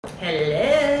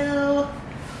Hello!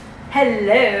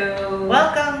 Hello!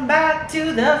 Welcome back to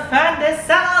the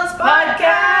Fandesals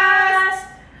Podcast!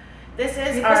 This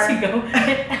is our...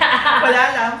 Wala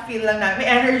lang, feel lang namin. May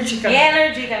energy kami. May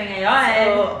energy kami ngayon.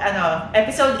 So,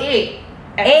 episode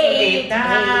 8. Episode 8 na.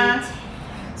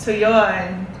 So,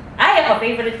 yun. Ay, ako,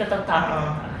 favorite ko itong topic.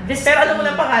 Pero alam mo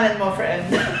na pangalan mo, friend.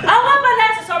 Nga pala,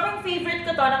 so sobrang favorite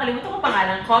ko to. Nakalimutan ko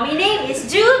pangalan ko. My name is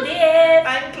Judith!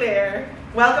 I'm Claire.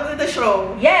 Welcome to the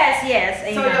show. Yes.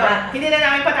 Ayun So, yun. Hindi na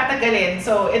namin patatagalin.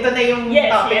 So, ito na yung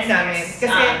topic namin.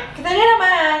 Kasi, kita niyo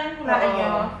naman. Hulaan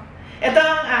niyo. Ito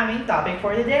ang aming topic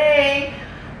for today.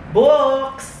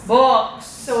 Books.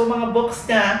 So, mga books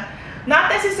na not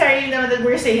necessarily na that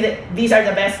we're saying that these are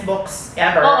the best books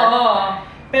ever. Oo.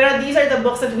 Pero these are the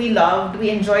books that we loved, we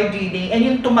enjoyed reading, and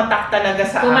yung tumatak talaga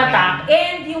sa amin.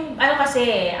 And yung,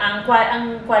 kasi, ang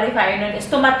qualifier nun is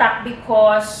tumatak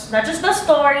because, not just the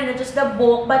story, not just the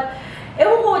book, but,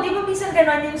 ewan ko, di ba minsan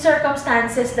gano'n yung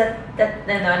circumstances that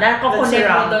nakakonect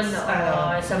mo doon,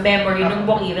 sa memory ng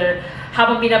book, either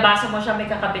habang binabasa mo siya, may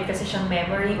kakabit kasi siyang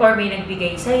memory, or may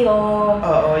nagbigay sa'yo.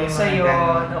 Oo, yung so,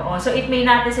 yun. So, it may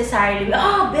not necessarily be,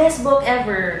 best book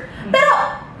ever. Pero,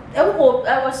 ewan ko,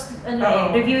 I was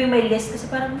reviewing my list kasi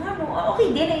parang,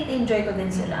 okay din, na-enjoy ko din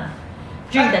sila.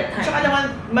 During that time. Tsaka naman,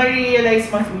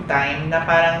 ma-realize mo through time na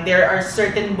parang there are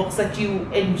certain books that you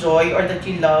enjoy or that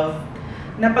you love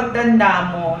na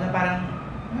pagtanda mo, na parang,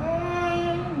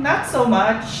 not so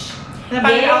much. Na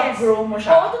parang outgrow mo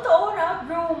siya. Oo, totoo,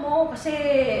 na-outgrow mo. Kasi,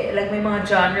 like, may mga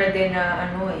genre din na,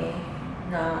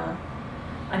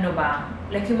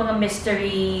 like yung mga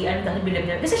mystery,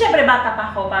 kasi syempre bata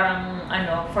pa ako, parang,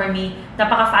 for me,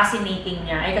 napaka-fascinating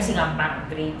niya. Ay, kasi nga, parang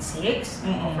grade 6,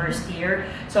 first year.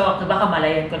 So, baka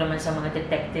malayan ko naman sa mga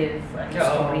detective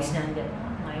stories niya.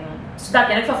 Ngayon. So,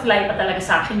 dati, nagpa-fly pa talaga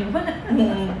sa akin yung mga.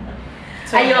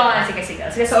 So, ayun,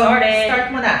 sige,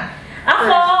 start mo na.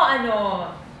 Ako,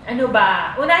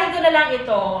 unahin ko na lang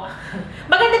ito.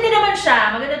 Maganda din naman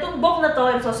siya. Maganda itong book na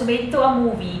to. It's also made into a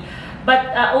movie.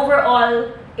 But overall,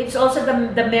 it's also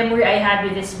the memory I had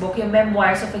with this book, yung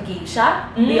Memoirs of a Geisha,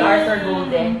 by Arthur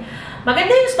Golden.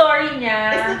 Maganda yung story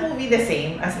niya. Is the movie the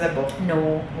same as the book?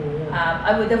 No.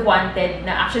 I would have wanted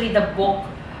na actually the book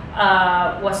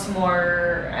was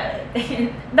more...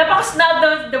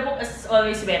 napaka-snub, the book is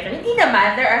always better. Hindi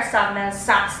naman, there are some na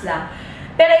sucks lang.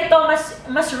 Pero ito,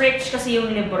 mas rich kasi yung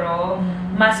libro.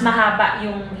 Mas mahaba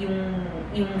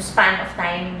yung span of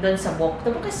time doon sa book.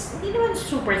 The book is hindi naman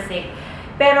super thick.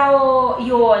 Pero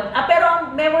yun. Pero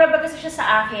ang memorable kasi siya sa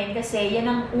akin kasi yan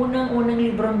ang unang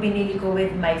librong binili ko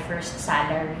with my first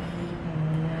salary.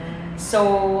 So,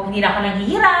 hindi na ako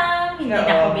nanghihiram, hindi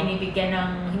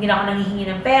na ako nanghihingi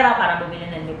ng pera para bumili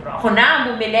ng libro. Ako na ang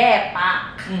bumili,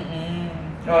 pak!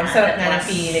 Sarap na ng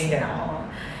feeling din.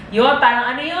 Yun,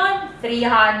 parang yun?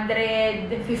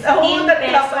 315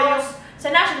 pesos. Sa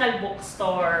National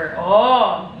Bookstore.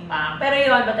 Pero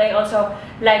yun, but I also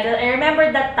like that. I remember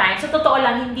that time. So, totoo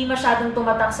lang, hindi masyadong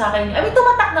tumatak sa akin.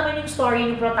 Tumatak naman yung story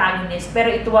ng protagonist. Pero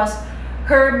it was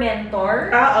her mentor,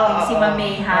 si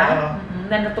Mameha,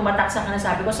 na tumatak sa akin.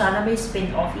 Sabi ko, sana may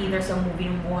spin-off either sa movie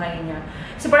ng buhay niya.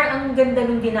 Kasi parang ang ganda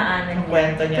nung dinaanan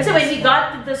niya. Kasi when we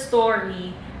got to the story,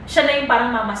 siya na yung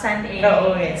parang mamasan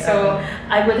So,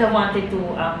 I would have wanted to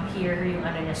hear yung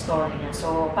niya, story niya.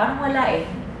 So, parang wala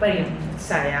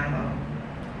Sayang,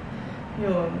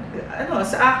 Yun.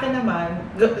 Sa akin naman,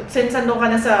 since ka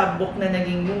na sa book na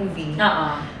naging movie,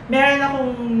 meron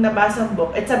akong nabasang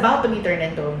book. It's about to be turned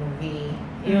into a movie.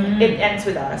 It Ends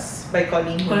With Us by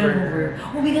Colleen Hoover.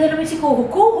 Bigla naman si Koho.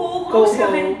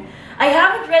 I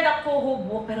haven't read a Koho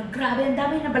book, pero grabe, ang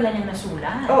dami na pala niyang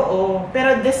nasulat. Oo,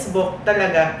 pero this book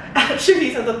talaga, actually,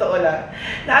 sa totoo lang,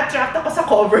 na-attract ako sa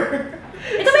cover.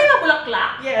 Ito ba yung mga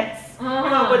bulaklak? Yes, yung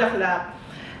mga bulaklak.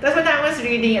 Tapos when I was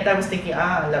reading it, I was thinking,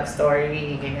 love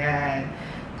story, ganyan.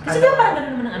 Kasi di ba parang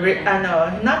gano'n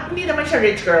naman hindi naman siya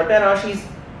rich girl, pero she's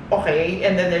okay.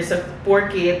 And then there's a poor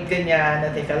kid, ganyan,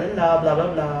 that they fell in love, blah, blah,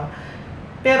 blah.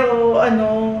 Pero,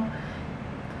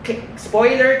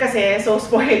 spoiler kasi, so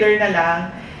spoiler na lang.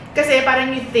 Kasi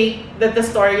parang you think that the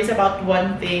story is about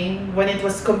one thing when it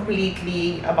was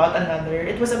completely about another.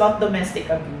 It was about domestic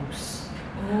abuse.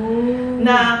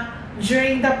 Na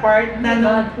during the part na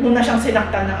nung na siyang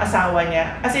sinaktan ng asawa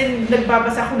niya, as in,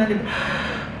 nagbabasa ako ng libro,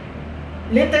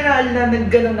 literal na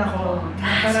nagganon ako.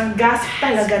 Parang gasp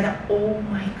talaga na, oh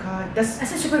my God. As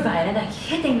a super violent, like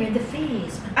hitting her in the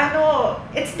face.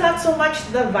 It's not so much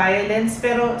the violence,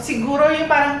 pero siguro yung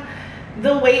parang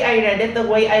the way I read it, the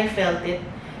way I felt it,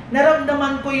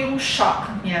 naramdaman ko yung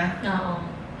shock niya.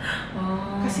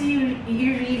 Kasi you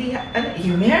really,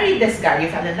 you married this guy, you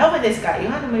fell in love with this guy,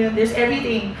 there's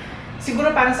everything.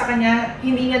 siguro parang sa kanya,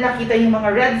 hindi niya nakita yung mga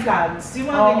red flags, yung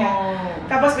mga ganyan.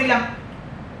 Tapos biglang,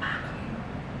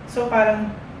 so parang,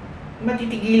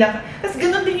 matitigilan. Tapos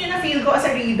ganun din yung na-feel ko as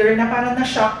a reader, na parang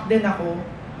na-shock din ako.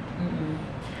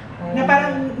 Na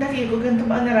parang na-feel ko, ganito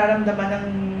ba ang nararamdaman ng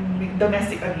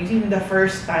domestic abuse, yung the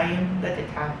first time that it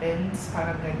happens,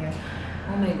 parang ganyan.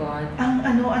 Oh my God.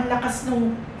 Ang lakas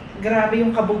nung, grabe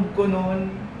yung kabog ko noon.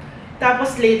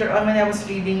 Tapos later on, when I was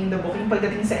reading the book, yung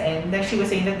pagdating sa end, that she was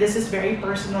saying that this is very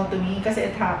personal to me kasi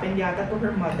it happened yata to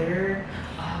her mother.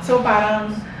 So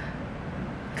parang,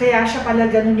 kaya siya pala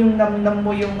ganun yung namnam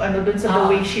mo yung dun sa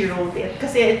the way she wrote it.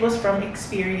 Kasi it was from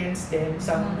experience din.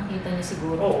 Nakita niya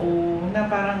siguro. Oo, na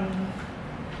parang,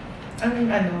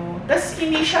 tas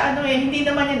hindi siya hindi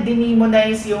naman niya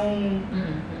demonize yung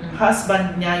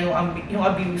husband niya, yung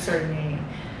abuser niya.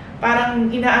 Parang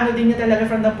inaano din niya talaga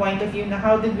from the point of view na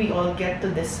how did we all get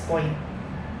to this point?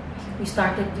 We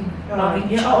started loving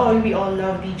each other. Oo, we all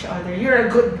loved each other. You're a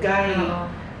good guy.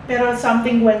 Pero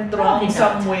something went wrong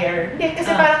somewhere. Hindi, kasi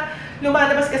parang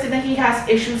lumalabas kasi na he has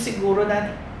issues siguro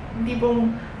na hindi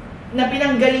pong na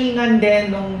pinanggalingan din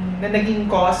na naging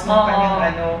cause ng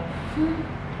kanyang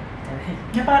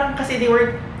na parang kasi they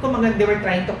were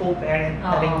trying to co-parent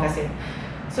na rin kasi.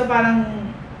 So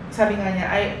parang sabi nga niya,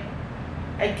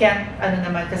 I can't,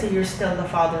 naman, kasi you're still the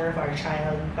father of our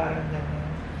child. Parang gano'n.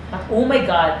 Oh my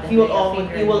God. You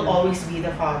will always be the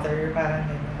father. Parang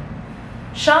gano'n.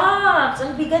 Shucks!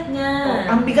 Ang bigat niya.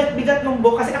 Ang bigat-bigat ng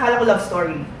book kasi akala ko love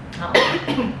story.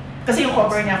 Kasi yung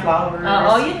cover niya, flowers.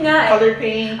 Yun nga. Color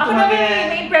paint. Ako naman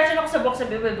may impression ako sa book sa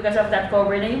Bible because of that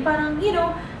cover na yung parang,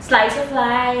 slice of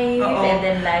life. And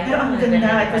then life. Pero ang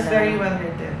ganda. It was very well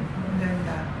written.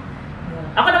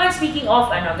 Ako naman, speaking of,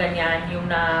 ganyan,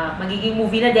 yung na magiging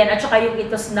movie na din, at saka yung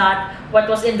it was not what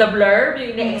was in the blurb,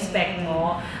 yung na-expect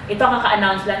mo. Ito,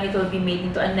 kaka-announce lang, it will be made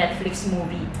into a Netflix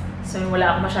movie. So,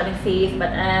 wala ako masyadong faith,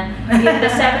 but yung The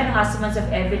Seven Husbands of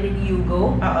Evelyn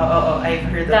Hugo. I've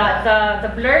heard of that.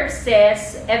 The blurb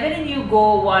says, Evelyn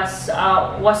Hugo was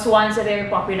once a very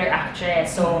popular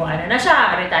actress. So, na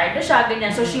siya, retired na siya,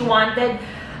 ganyan. So, she wanted,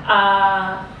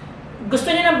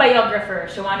 gusto niya ng biographer.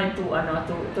 She wanted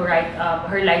to write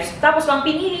her life. Tapos ang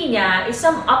pinili niya is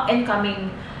some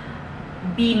up-and-coming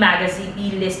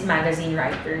B-list magazine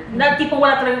writer. Na tipong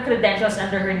wala talagang credentials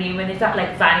under her name, and in fact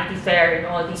like Vanity Fair and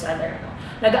all these other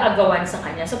nag-aagawan sa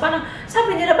kanya. So parang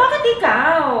sabi nila, bakit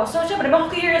ikaw? So syempre,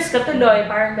 baka curious ka tuloy,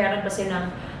 parang meron ba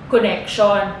silang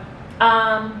connection.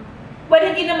 Well,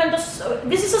 hindi naman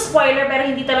this is a spoiler, pero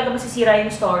hindi talaga masisira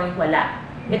yung story. Wala.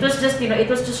 It was just, it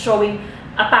was just showing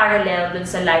a parallel dun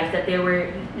sa life that they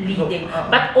were leading.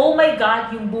 But oh my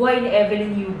God, yung buhay ni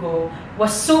Evelyn Hugo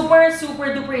was super,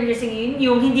 super duper interesting.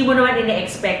 Yung hindi mo naman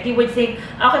ina-expect. You would think,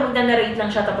 okay, magna-narrate lang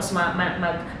siya tapos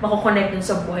mako-connect dun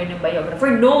sa buhay ng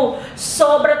biographer. No!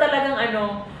 Sobra talagang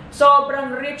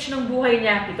sobrang rich ng buhay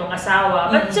niya, 7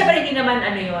 asawa. But syempre hindi naman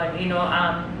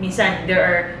minsan there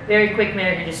are very quick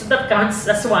marriages. So that counts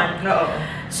as one.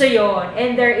 So yun.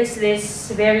 And there is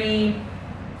this very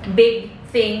big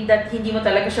thing that hindi mo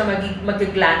talaga siya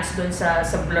mag-glance dun sa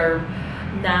blurb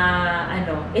na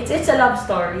it's a love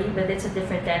story, but it's a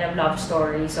different kind of love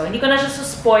story. So hindi ko na siya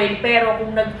spoil, pero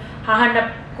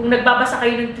kung nagbabasa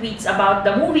kayo ng tweets about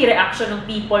the movie reaction ng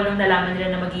people nung nalaman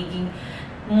nila na magiging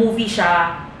movie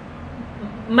siya,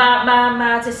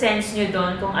 ma-sense nyo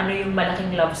doon kung ano yung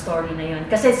malaking love story na yun.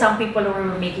 Kasi some people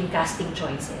were making casting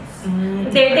choices.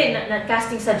 They're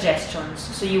casting suggestions.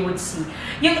 So you would see.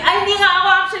 Hindi nga ako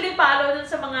actually follow dun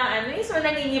sa mga so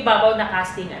nangingibabaw na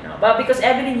casting But because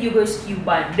Evelyn Hugo is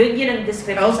Cuban, dun yun ang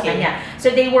description sa kanya.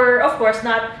 So they were, of course,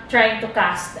 not trying to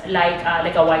cast like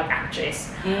a white actress.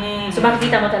 So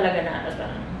makikita mo talaga na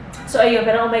So ayun,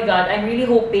 pero oh my God, I'm really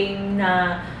hoping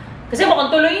na kasi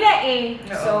mukhang tuloy na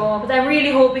So, but I'm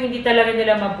really hoping hindi talaga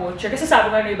nila ma-butcher. Kasi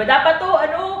sabi nga ng iba, dapat to,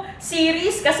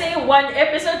 series kasi 1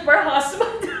 episode per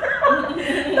husband.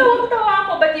 Tawang-tawa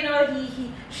ako. But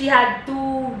she had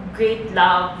 2 great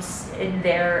loves in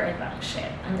there. And parang shit,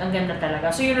 ang ganda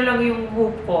talaga. So, yun na lang yung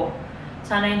hope ko.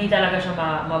 Sana hindi talaga siya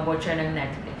ma-butcher ng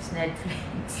Netflix.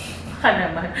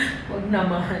 Baka naman. Huwag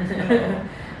naman.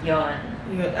 Yun.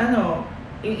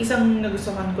 Yung isang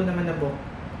nagustuhan ko naman na book,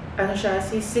 siya,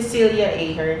 si Cecilia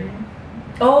Ahern.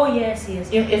 Oh, yes.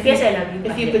 Yung I love you.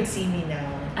 If You Could See Me Now.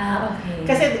 Okay.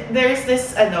 Kasi there's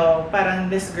this, parang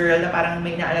this girl na parang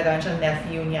may naalagaan siyang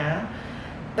nephew niya.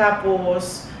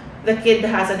 Tapos, the kid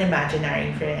has an imaginary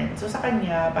friend. So, sa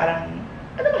kanya, parang,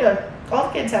 yun?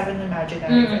 All kids have an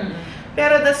imaginary friend.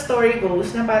 Pero the story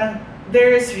goes na parang,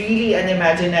 there is really an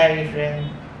imaginary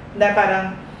friend. Na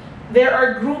parang, there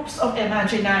are groups of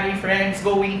imaginary friends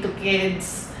going to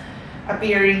kids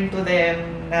appearing to them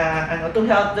na to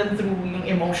help them through yung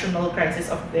emotional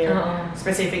crisis of their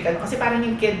specific kasi parang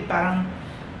yung kid parang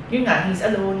yun nga, he's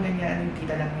alone, ganyan, yung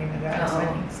tita lang yung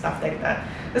stuff like that.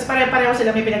 Tapos pareho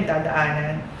sila may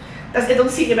pinagdadaanan. Tapos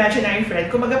itong si imaginary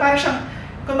friend, kumaga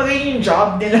yun yung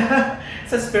job nila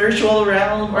sa spiritual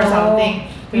realm or something.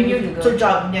 Yun yung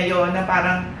job niya yun na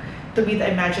parang to be the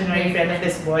imaginary friend of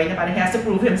this boy na parang he has to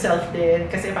prove himself din.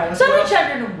 Kasi parang so, ano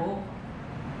siya ng book?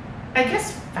 I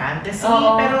guess fantasy,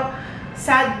 pero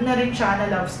sad na rin siya na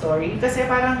love story. Kasi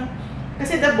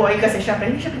the boy kasi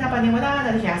syempre hindi siya pinapaniwalaan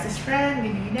na he has his friend,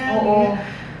 ganyan.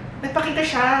 Nagpakita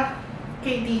siya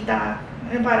kay tita.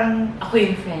 Parang ako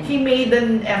yung friend. He made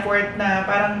an effort na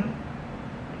parang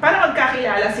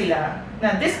magkakilala sila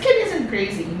na this kid isn't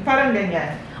crazy. Parang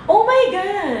ganyan. Oh my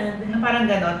God!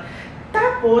 Parang ganon.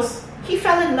 Tapos, he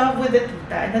fell in love with the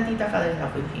tita and the tita fell in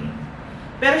love with him.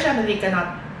 Pero siya na they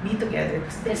cannot be together.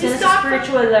 He's not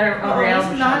spiritual realm.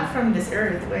 He's not from this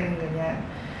earth. Ganyan.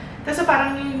 Tapos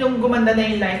parang yung gumanda na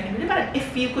yung life niya. Parang,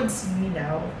 if you could see me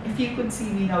now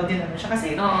din naman siya.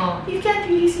 Kasi you can't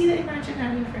really see the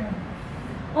imaginary friend.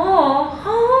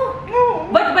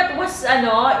 But was,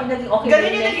 naging okay ba yung nephew?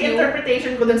 Ganun yung naging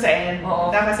interpretation ko dun sa end.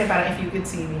 Na kasi parang, if you could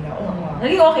see me now.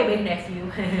 Naging okay ba yung nephew?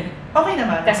 Okay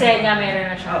naman. Kasi nga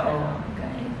meron na siya.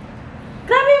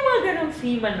 Grabe yung mga ganong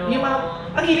theme, Yung mga,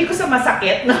 ang hilig ko sa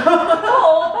masakit, no?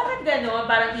 Bakit gano'n?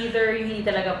 Parang either hindi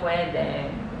talaga pwede.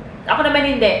 Ako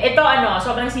naman hindi. Ito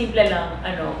sobrang simple lang.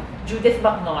 Judith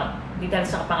McNaught. Hindi dahil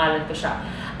sa pangalan ko siya.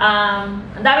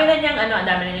 Ang dami na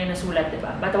niyang nasulat,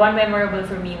 diba? But one memorable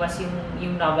for me was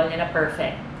yung novel niya na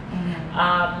Perfect.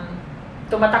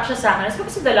 Tumatak siya sa akin. It's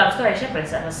because of the love story. Siyempre,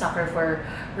 sucker for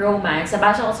romance.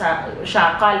 Nabasa ko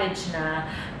siya college na,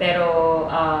 pero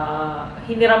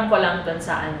hiniram ko lang dun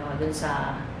sa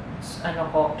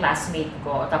classmate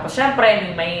ko. Tapos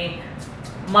syempre, may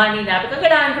money na. Pero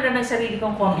kailangan ko na ng sarili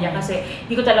kong kopya kasi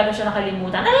hindi ko talaga siya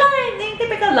nakalimutan. Yung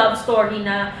typical love story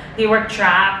na they were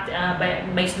trapped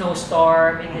by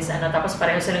snowstorm in this tapos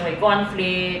pareho silang may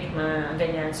conflict,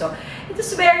 ganyan. So, it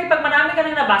is very, pag marami ka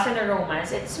nang nabasa na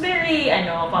romance, it's very,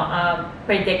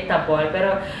 predictable.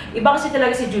 Pero, iba kasi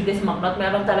talaga si Judith McNaught.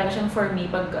 Meron talaga siyang for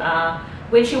me, pag,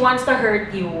 when she wants to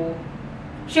hurt you,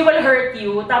 she will hurt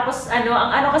you. Tapos, ang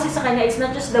kasi sa kanya, it's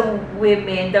not just the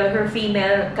women, her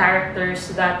female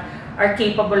characters that are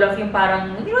capable of yung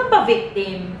parang, hindi naman pa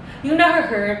victim, yung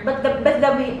na-hurt, but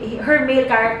her male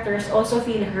characters also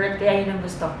feel hurt, kaya yun ang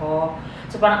gusto ko.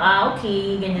 So, parang,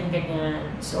 okay, ganyan.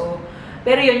 So,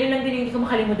 pero yun lang din yung hindi ko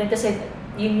makalimutan kasi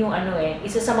yun yung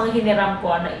isa sa mga hiniram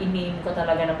ko na in-name ko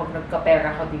talaga na pag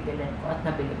nagka-pera ko, bibilin ko at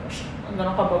nabili ko siya. Ang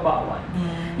ganun kababawan.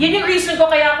 Yun yung reason ko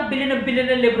kaya ako bili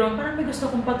ng libro. Parang may gusto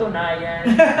kong patunayan.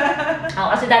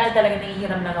 Kasi dati talaga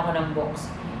nangihiram lang ako ng books.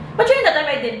 But during that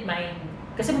time, I didn't mind.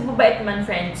 Kasi mababait man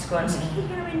friends ko. Sige,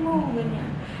 hihiramin mo.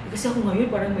 Ganyan. Kasi ako ngayon,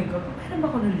 parang may God, meron ba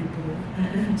ako ng libro?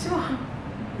 So,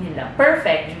 yun lang.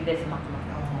 Perfect, Judith McNaught.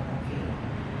 Okay.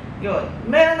 Yun.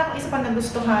 Meron akong isa pa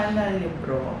nagustuhan na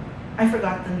libro. I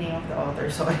forgot the name of the author,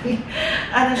 sorry.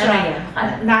 Siya?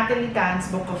 Natalie Tan's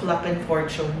Book of Luck and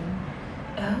Fortune.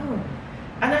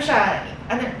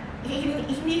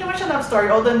 Hindi naman siya love story,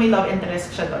 although may love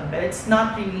interest siya doon. But it's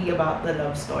not really about the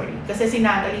love story. Kasi si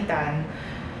Natalie Tan,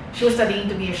 she was studying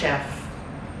to be a chef.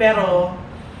 Pero,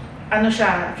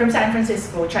 siya, from San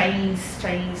Francisco, Chinese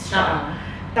siya.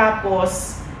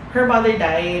 Tapos, her mother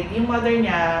died. Yung mother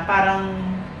niya, parang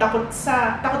takot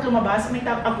lumabas, may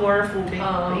agoraphobic.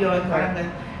 Yun, parang ganun.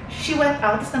 She went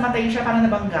out, tapos namatay siya, parang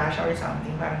nabangga siya or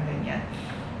something, parang ganyan.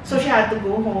 So she had to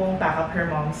go home, pack up her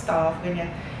mom's stuff,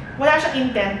 ganyan. Wala siyang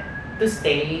intent to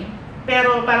stay,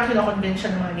 pero parang kinoconvince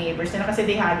siya ng mga neighbors nila kasi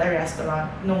they had a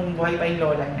restaurant nung buhay pa yung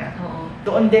lola niya.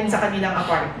 Doon din sa kanilang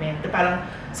apartment. Parang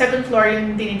second floor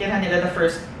yung tinitirhan nila, the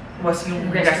first was yung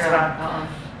restaurant.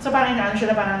 So parang siya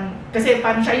na parang, kasi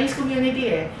parang Chinese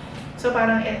community So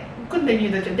parang,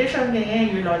 continue the tradition,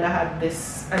 ganyan, your lola had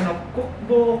this,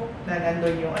 cookbook, na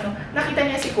nandun yung, nakita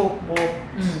niya si cookbook.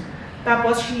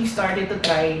 Tapos, she started to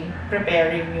try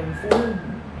preparing yung food.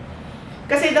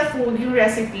 Kasi the food, yung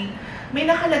recipe, may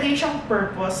nakalagay siyang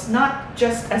purpose, not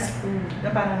just as food, na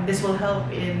parang, this will help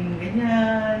in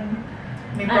ganyan,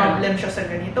 may problem siya sa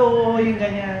ganito, yung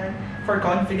ganyan, for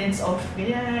confidence of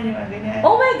ganyan, yung ganyan.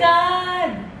 Oh my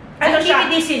God!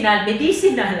 Medicinal.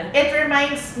 It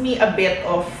reminds me a bit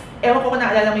of, ewan ko kung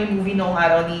naalala mo yung movie noong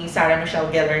araw ni Sarah Michelle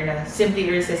Gellar na Simply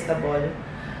Irresistible.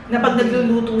 Na pag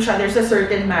nagluluto siya, there's a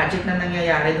certain magic na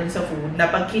nangyayari dun sa food na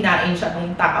pag kinain siya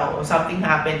ng tao, something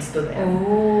happens to them.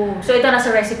 So ito nasa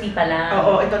recipe pa lang?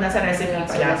 Oo, ito nasa recipe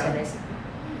pa lang.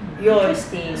 Yun.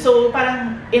 Interesting. So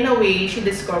parang in a way, she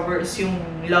discovers yung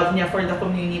love niya for the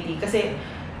community. Kasi,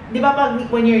 di ba pag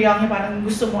when you're young, parang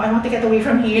gusto mo, I want to get away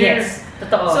from here. Yes,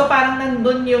 totoo. So parang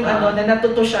nandun yung na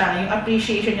natuto siya, yung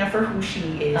appreciation niya for who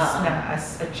she is na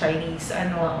as a Chinese,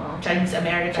 Chinese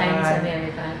American. Chinese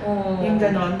American. Oh. Yung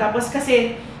ganon. Tapos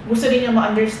kasi, gusto rin niya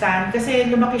ma-understand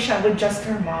kasi lumaki siya with just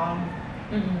her mom.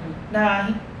 Na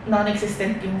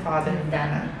non-existent yung father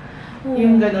niya.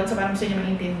 Yung ganon. So parang gusto niya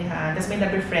maintindihan. Tapos may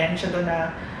nag-befriend siya doon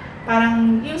na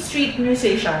parang yung street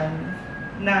musician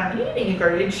na yun,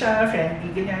 encourage siya,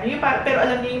 friendly, ganyan. Yung, pero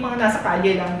alam niya yung mga nasa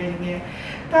kalye lang, ganyan.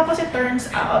 Tapos it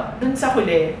turns out, dun sa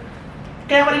huli,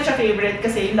 kaya ko rin siya favorite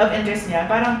kasi yung love interest niya,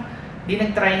 parang di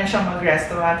nag-try na siyang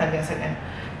mag-restaurant hanggang sa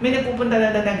may nagpupunta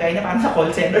na guy na parang sa call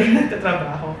center yung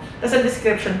nagtatrabaho. Tapos ang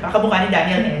description pa, kamukha ni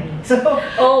Daniel Henny. So,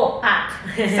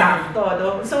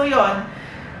 sakto. So yun,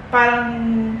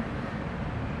 parang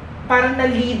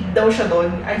na-lead daw siya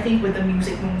doon, I think with the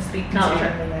music ng street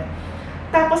musician na yan.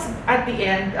 Tapos, at the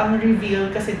end, ang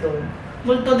reveal kasi doon,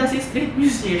 multo na si street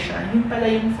musician, yun pala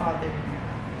yung father niya.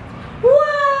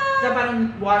 What? Na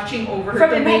parang watching over her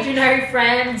from imaginary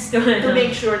friends to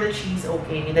make sure that she's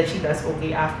okay, that she does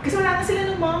okay after. Kasi wala na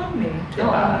sila ng mom eh.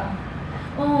 Diba?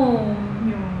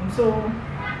 Yun. So,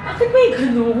 bakit may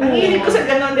gano'n? Ang hilig ko sa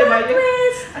gano'n, diba?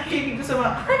 Ang hilig ko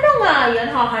sa ano nga yan?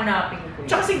 Hahanapin ko.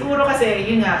 Tsaka siguro kasi,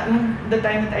 yun nga, yung the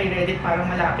time that I read it, parang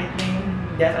malapit na yung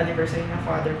death anniversary ng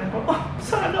father ko.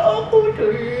 Sana ako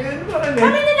din.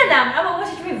 Paano niya nalaman?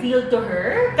 Was it revealed to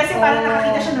her? Kasi parang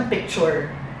nakakita siya ng picture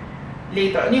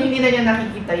later. Yung hindi na niya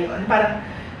nakikita yun. Parang,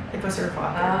 it was her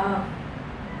father.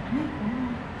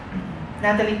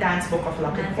 Natalie Tan's Book of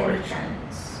Luck and Fortune.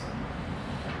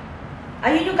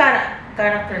 Ayun yung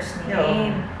character's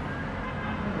name.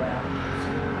 Well,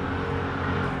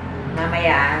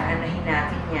 mamaya, anahin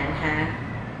natin yan, ha?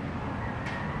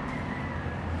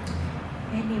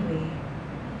 Anyway.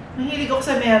 Mahilig ako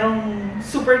sa merong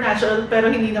supernatural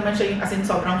pero hindi naman siya yung as in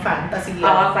sobrang fantasy.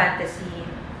 Fantasy.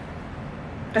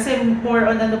 Kasi more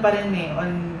on ano pa rin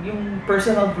on yung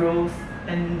personal growth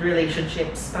and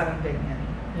relationships, parang ganyan.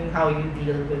 Yung how you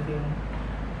deal with yung...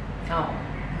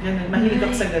 Ganun. Mahilig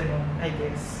ako sa ganun, I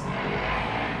guess.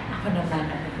 Ako naman,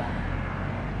 ano ba?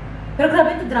 Pero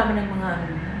grabe ito drama ng mga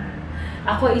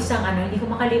Ako isang hindi ko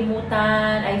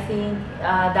makalimutan, I think,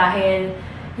 dahil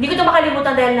hindi ko ito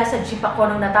makalimutan dahil nasa jeep ako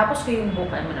nung natapos ko yung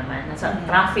book, naman, nasa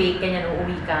traffic, ganyan,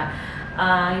 uuwi ka.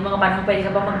 Yung mga panahon pwede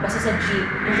ka ba magbasa sa jeep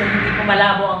kasi hindi ko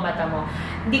malabo ang mata mo.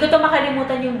 Hindi ko ito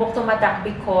makalimutan yung book tumatak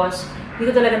because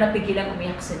hindi ko talaga napigilan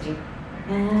umiyak sa jeep.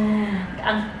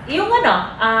 Yung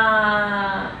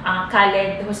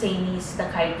Khaled Hosseini's The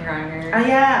Kite Runner.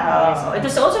 Yeah. It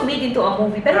was also made into a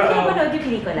movie, pero hindi ko napanood yung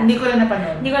pelikula. Hindi ko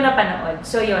na napanood.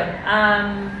 So yun,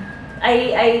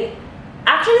 I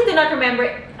actually do not remember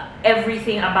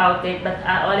everything about it, but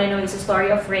all I know is a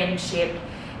story of friendship.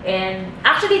 And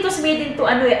actually, it was made into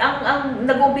ang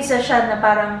nag-umpisa siya na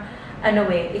parang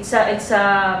it's a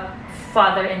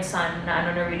father and son na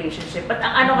relationship. But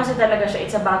ang kasi talaga siya,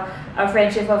 it's about a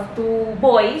friendship of two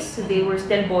boys. They were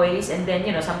still boys, and then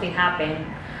something happened.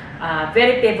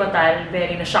 Very pivotal,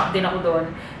 very na-shock din ako doon.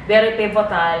 Very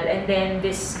pivotal, and then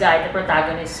this guy, the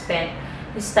protagonist, spent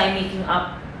his time making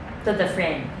up to the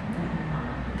friend.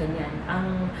 Ganyan.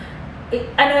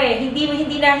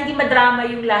 Hindi madrama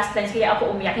yung last lines kaya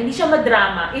ako umiyak. Hindi siya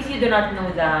madrama if you do not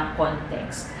know the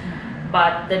context.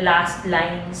 But the last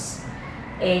lines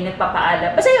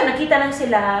nagpapaalam. Basta yun, nakita lang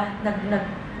sila,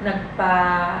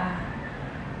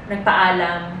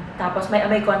 nagpaalam. Tapos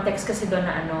may context kasi doon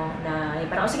na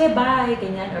parang sige bye,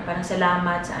 ganyan, or parang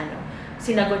salamat sa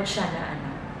Sinagot siya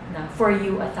na for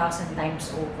you 1,000 times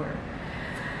over.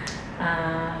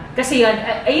 Kasi yun,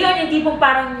 ayun, yung tipong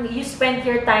parang you spent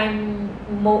your time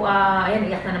ayan,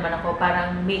 iyak na naman ako,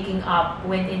 parang making up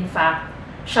when in fact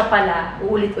siya pala,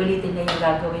 uulit-ulitin na yung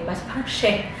gagawin. Parang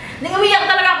shit. Nang-umiyak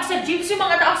talaga ako sa jeep. Yung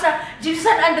mga tao sa jeep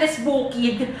San Andres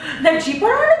Bukid na jeep.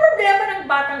 Parang ano problema ng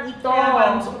batang ito? Kaya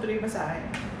parang gusto ko tuloy basahin.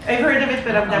 I've heard of it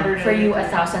but I've never read it. For you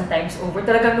 1,000 times over.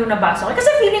 Talagang nung nabasa ko. Kasi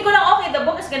feeling ko lang, okay, the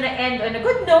book is gonna end on a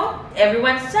good note.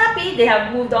 Everyone's happy. They have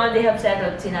moved on. They have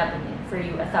settled. Sinabi niya, for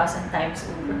you 1,000 times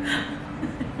over.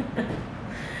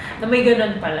 Na may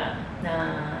ganun pala.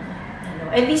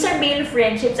 And these are male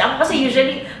friendships. Ako kasi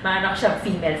usually, maano ko siya,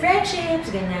 female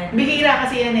friendships, ganyan. Bihira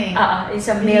kasi yan eh.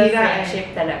 It's a male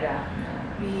friendship talaga.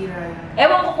 Bihira yan.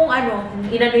 Ewan ko kung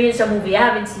inano yun sa movie.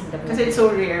 I haven't seen the movie. Kasi it's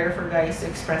so rare for guys to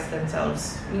express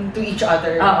themselves to each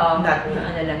other. That way.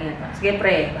 Ano lang yan. Sige,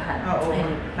 pre, bahala.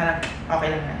 Okay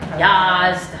lang yan.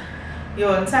 Yes!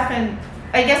 Yun, sa akin,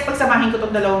 I guess pagsamahin ko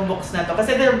itong dalawang books na to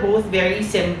kasi they're both very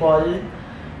simple.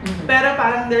 Pero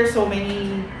parang there's so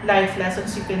many life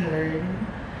lessons you can learn.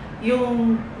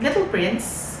 yung Little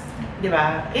Prince, di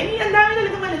ba? I mean, ang dami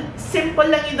talaga simple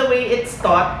lang in the way it's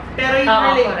taught. Pero yung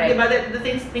di ba, the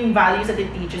things, yung values that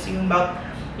it teaches, yung about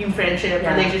yung friendship,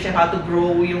 relationship, how to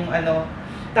grow, yung ano.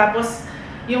 Tapos,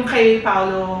 yung kay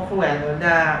Paulo Coelho,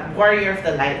 na Warrior of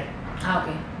the Light.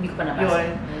 Okay. Hindi ko pa nabasa.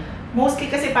 Yun. Mostly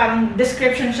kasi parang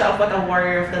description siya of what a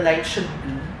Warrior of the Light should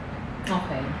be.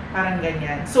 Okay. Parang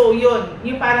ganyan. So, yun.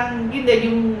 Yung parang, yun din,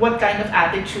 yung what kind of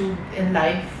attitude in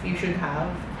life you should have.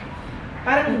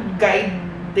 Parang guide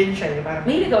din siya. Parang,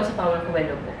 mahilig ako sa Paulo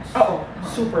Coelho books. Oo.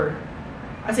 Super.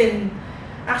 As in,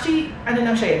 actually, ano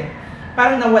lang siya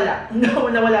parang nawala.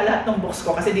 Nawala lahat ng books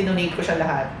ko kasi dinonate ko siya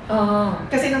lahat.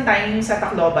 Kasi nung time sa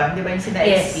Tacloban, di ba yung sina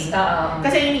Yes.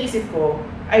 Kasi iniisip ko,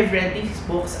 I've read these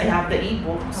books, I have the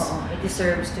e-books. It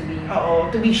deserves to be.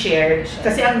 To be shared.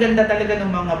 Kasi ang ganda talaga ng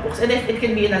mga books. And if it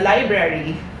can be in a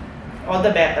library, all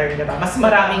the better, di ba? Mas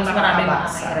maraming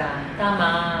makakabasa. Tama.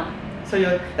 So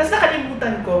yun. Tapos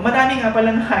nakalimutan ko, madami nga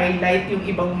palang highlight yung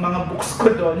ibang mga books ko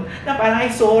doon. Na parang,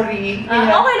 ay sorry.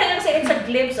 Okay lang kasi it's a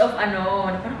glimpse of ano,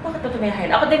 parang bakit ito may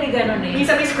highlight? Ako din may gano'n eh.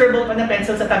 Minsan may scribble pa na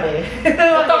pencil sa tabi.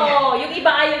 Totoo. Yung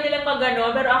iba ayaw nilang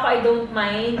mag-ano, pero ako I don't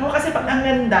mind. Ako kasi pag ang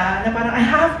ganda, na parang I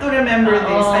have to remember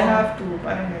this. I have to.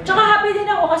 Parang ganyan. Tsaka happy din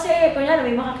ako kasi kunyari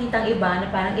may makakitang iba na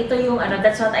parang ito yung ano,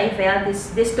 that's what I felt.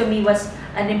 This to me was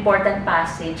an important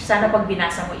passage. Sana pag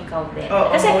binasa mo ikaw din.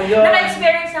 Kasi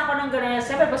naka-experience na ako ng gano'n.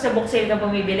 Siyempre pag sa book sale ka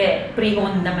bumibili,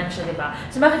 pre-owned naman siya, di ba?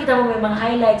 So makikita mo may mga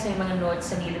highlights, may mga notes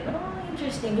sa gilid.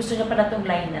 Interesting. Gusto niya pala tong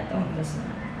line na to.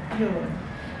 Yun.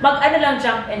 Mag-ano lang,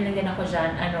 jump in lang din ako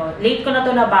dyan. Late ko na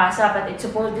to nabasa, but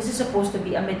this is supposed to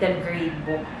be a middle grade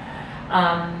book.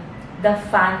 The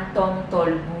Phantom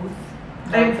Tollbooth.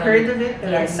 I've heard of it.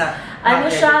 Yes.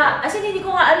 Ano siya, as in, hindi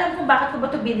ko nga alam kung bakit ko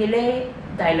ba ito binili.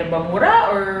 Dahil ba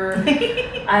mura or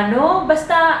ano,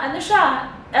 basta ano siya,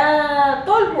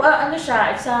 ano siya,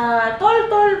 it's a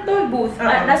toll booth.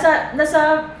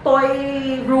 Nasa toy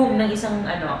room ng isang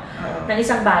ng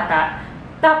isang bata.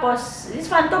 Tapos, it's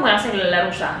phantom nga kasi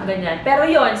lalaro siya, ganyan. Pero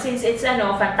yon, since it's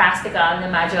fantastical na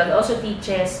magical, it also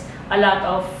teaches a lot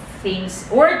of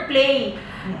things, wordplay.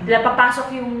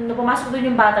 Pumasok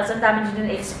doon yung bata, ang dami din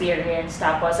yung experience.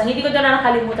 Tapos, ang hindi ko doon na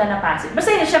nakalimutan na passage.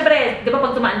 Basta yun, syempre, di ba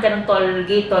pag tumaan ka ng toll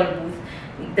booth,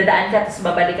 dadaan ka, tapos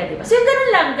babalik ka, di ba? So, yun,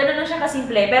 ganun lang siya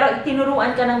kasimple. Pero,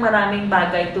 tinuruan ka ng maraming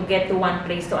bagay to get to one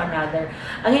place to another.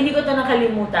 Ang hindi ko to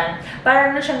nakalimutan,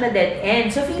 parang na siyang na-dead end.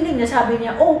 So, feeling niya, sabi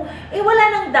niya, wala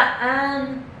nang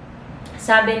daan.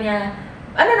 Sabi niya,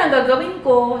 ano nang gagawin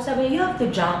ko? Sabi niya, you have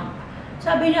to jump.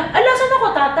 Sabi niya, saan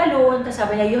ako tatalon? Tapos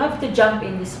sabi niya, you have to jump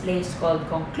in this place called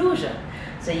conclusion.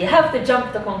 So, you have to jump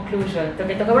to conclusion.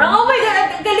 Oh my God,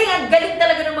 galing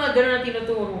talaga ng mga gano'n na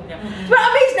tinuturo niya. Parang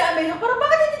amazed na amazed. Parang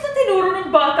bakit hindi ito tinuro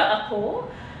ng bata ako?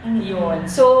 Yun.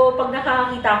 So, pag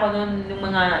nakakita ko nun ng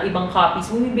mga ibang copies,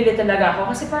 bumibili talaga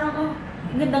ako kasi parang,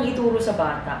 ang gandang ituro sa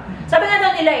bata. Sabi nga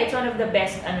daw nila, it's one of the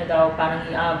best, parang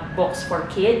books for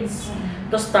kids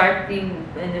to start in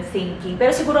thinking.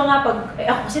 Pero siguro nga pag,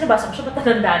 ako kasi nabasa ko siya,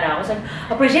 matatanda na ako. So,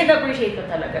 appreciate ko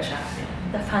talaga siya.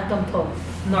 The Phantom Toll,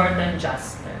 Norton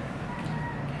Juster.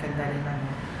 Ganda rin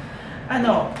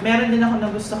meron din ako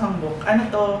nagustuhang book.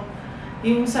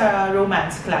 Yung sa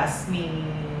romance class ni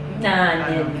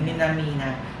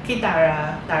Mina.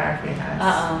 Tara Frenas.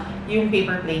 Yung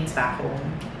Paper Planes Back Home.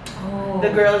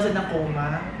 The girl's in a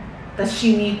coma. Tapos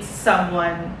she meets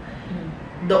someone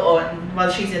doon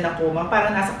while she's in a coma.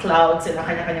 Parang nasa clouds sila,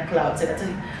 kanya-kanya clouds sila. So,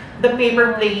 the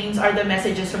paper planes are the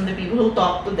messages from the people who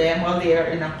talk to them while they are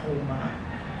in a coma.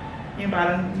 Yung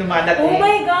parang dumadating. Oh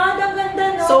my God, ang ganda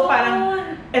no? So parang,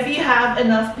 if you have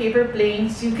enough paper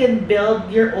planes, you can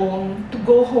build your own to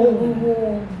go home.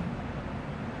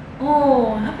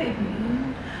 Happy.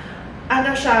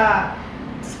 Siya,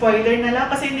 spoiler na lang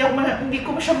kasi hindi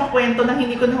ko siya makwento nang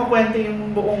hindi ko nakakwento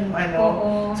yung buong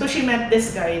So she met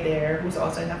this guy there who's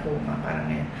also in a coma, parang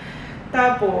ngayon.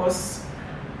 Tapos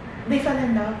they fell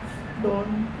in love doon.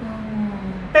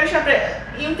 Pero syempre,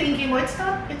 yung thinking mo, it's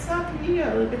not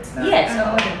real. It's not. Yes,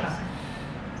 diba?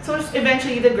 So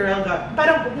eventually the girl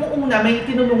parang una may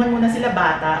tinulungan muna sila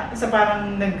bata sa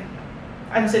parang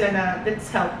sila na let's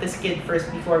help this kid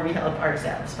first before we help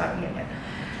ourselves, parang ganyan.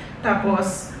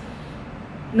 Tapos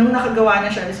nung nakagawa na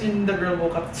siya, the girl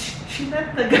woke up, she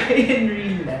met the guy in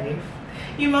real life.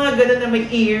 Yung mga gano'n na may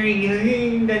eerie,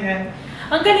 ganyan.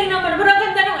 Ang galing naman, pero ang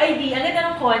ganda ng idea, ang ganda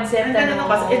ng concept. Ang ganda ng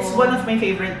concept. It's one of my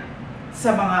favorite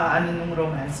sa mga nung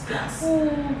romance class.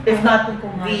 If not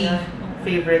the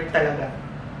favorite talaga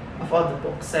of all the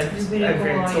books I've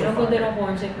read so far. Ang ganda ng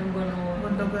concept yung gano'n.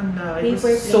 Ganda. It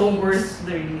was so worth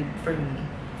the read for me.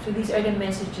 So these are the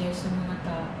messages ng mga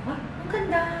tao. Ang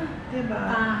ganda. Diba?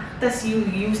 Tapos you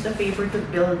use the paper to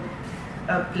build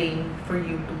a plane for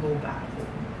you to go back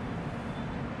home.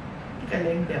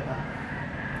 Galing, diba?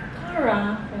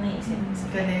 Tara, naisip.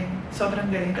 Galing. Sobrang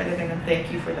galing talaga ng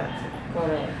thank you for that.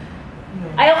 Correct.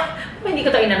 Yun. Ayaw, hindi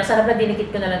ko to inano. Sana na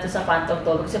dinikit ko na lang to sa Phantom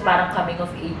Toll kasi parang coming of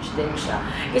age din siya.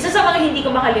 Isa sa mga hindi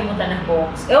ko makalimutan ng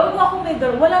books. Ewan ko ako may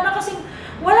girl. Wala nang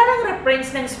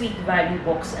reprints ng Sweet Valley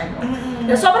books.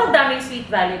 Sobrang daming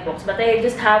Sweet Valley books, but I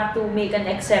just have to make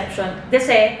an exception.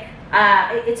 Kasi,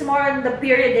 it's more on the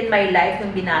period in my life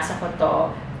nung binasa ko to.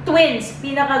 Twins,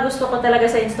 pinaka gusto ko talaga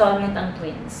sa installment ang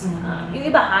Twins. Yung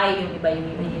iba high, yung iba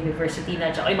yung university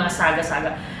na, tsaka yung mga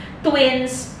saga-saga.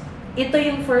 Twins, ito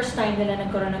yung first time nila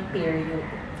nagkaroon ng period.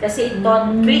 Kasi ito,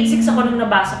 grade 6 ako nung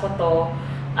nabasa ko to.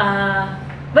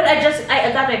 But I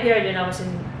got my period when I was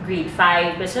in grade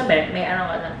 5. Kasi may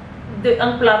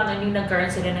ang plot nun yung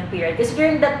nagkaroon sila ng period. Kasi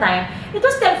during that time, it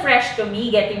was still fresh to me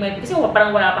getting my, kasi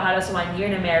parang wala pa halos 1 year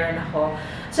na meron ako.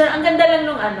 So, ang ganda lang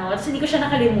nung kasi hindi ko siya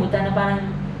nakalimutan na parang,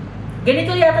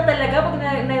 ganito yata talaga pag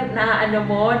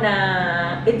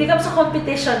it becomes a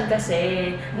competition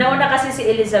kasi. Nauna kasi si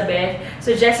Elizabeth,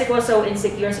 so Jessica was so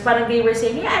insecure. So parang they were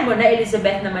saying, yan mo na,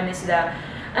 Elizabeth naman na sila.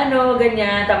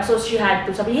 Ganyan. Tapos so she had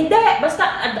to sabi, hindi, basta,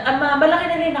 malaki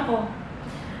na rin ako.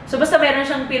 So basta meron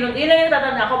siyang yun lang yung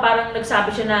natatanda ako, parang nagsabi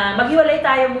siya na, maghiwalay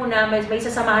tayo muna, may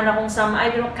sasamahan akong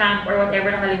I don't know, camp or whatever,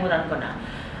 nakalimutan ko na.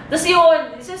 Tapos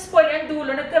yun, spoiler ang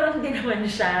dulo, nagkaroon din naman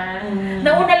siya.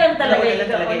 Nauna lang talaga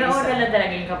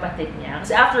yung kapatid niya.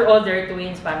 Kasi after all, they're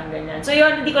twins, parang ganyan. So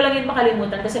yun, hindi ko lang yun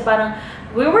makalimutan kasi parang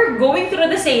we were going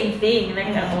through the same thing.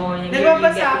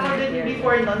 Nagbabasa ako din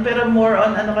before nun, pero more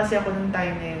on kasi ako nung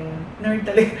time na yun. Nerd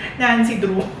talaga. Nancy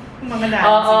Drew. Mga Nancy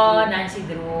Drew. Oo, Nancy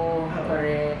Drew.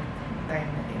 Correct. Time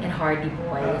na yun. And Hardy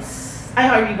Boys.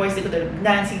 Hardy Boys, di ko talaga.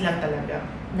 Nancy lang talaga.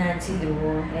 Nancy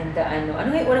Drew and ano nga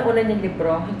yung unang-una niyang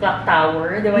libro? Yung Clock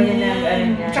Tower, di ba yun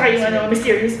niya? Tsaka yung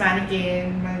Mysterious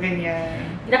Mannequin, mga ganyan.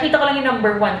 Nakita ko lang yung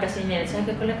number 1 kasi niya. Sabi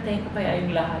ko, kolektahin ko kaya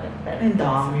yung lahat. Ang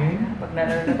dami.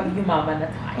 Pag yumaman na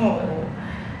tayo. Oo.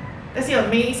 Tapos yun,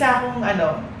 may isa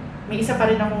pa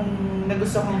rin akong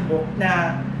nagusto kong book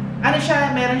na,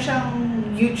 meron siyang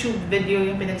YouTube video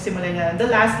yung pinagsimulan niya, The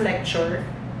Last Lecture.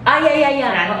 Yeah.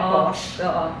 Randy Pausch.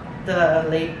 Oo. The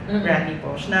late Randy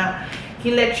Pausch. Na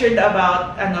he lectured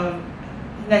about,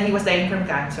 na he was dying from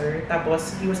cancer.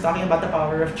 Tapos, he was talking about the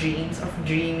power of dreams, of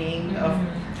dreaming, of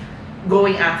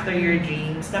going after your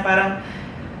dreams. Na parang,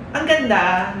 ang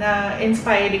ganda, na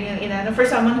inspiring yung for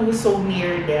someone who was so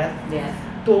near death. Yeah.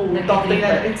 To talk to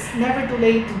na, it's never too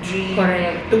late to dream.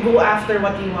 Correct. To go after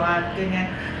what you want. Ganyan.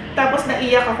 Tapos,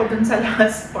 naiyak ako dun sa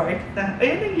last part.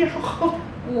 Naiyak ako.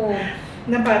 Oo.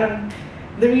 Na parang,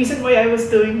 the reason why I was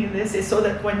doing this is so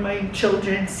that when my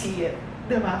children see it,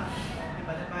 diba?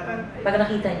 Pag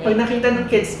nakita niya. Pag nakita ng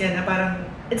kids niya na parang,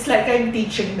 it's like I'm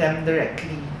teaching them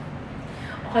directly.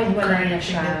 Okay, wala na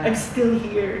siya. I'm still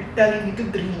here, telling you to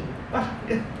dream. At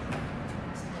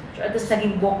tapos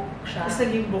naging book siya.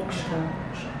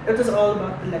 It was all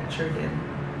about the lecture din.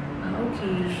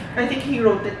 Okay. I think he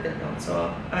wrote it din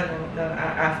also,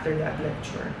 after that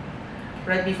lecture.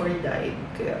 Right before he died.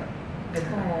 Kaya,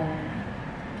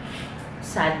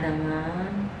 sad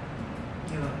naman.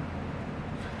 Yeah.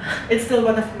 It's still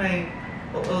one of my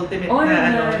ultimate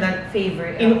na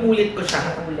favorite. Inuulit ko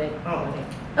siya. Oo.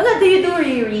 Do you do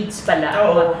rereads pala?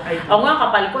 Oo. Ako nga,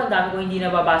 kapal ko, ang dami ko hindi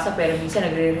nababasa, pero minsan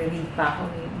nagre-reread pa ako.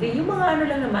 Yung mga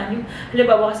lang naman, yung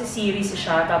halimbawa kasi series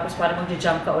siya, tapos parang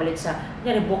mag-jump ka ulit sa,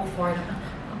 book 4,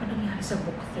 ano nangyari sa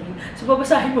book 3? So,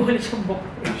 babasahin mo ulit yung book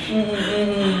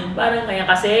 3. Parang kaya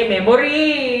kasi,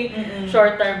 memory!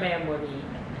 Short-term memory.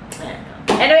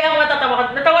 Anyway, ako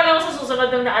natawa lang ako sa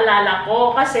susunod nung naalala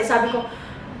ko, kasi sabi ko,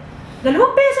 2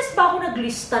 beses ba ako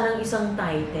naglista ng isang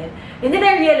title? And then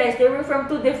I realized they were from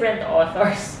 2 different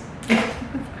authors.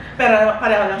 Pero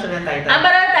pareho lang siya ng title. Ang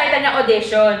parang title niya,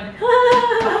 Audition.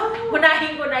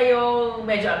 Unahin ko na yung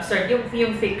medyo absurd,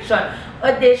 yung fiction.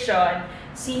 Audition.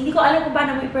 Hindi ko alam kung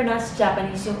paano mo i-pronounce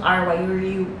Japanese yung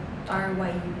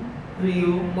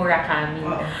Ryu Murakami.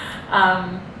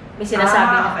 May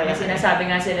sinasabi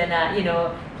nga sila na,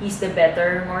 he's the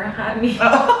better Murakami.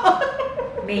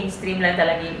 Mainstream lang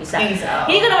talaga yung isa.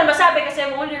 Hindi ko naman masabi kasi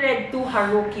I've only read 2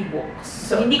 Haruki books.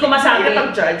 So, hindi ko masabi. Hindi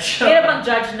pag-judge. Hindi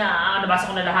pag-judge na nabasa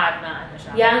ko na lahat na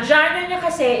siya. Yung genre niya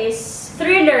kasi is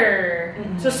thriller,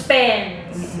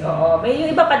 suspense. Oo. May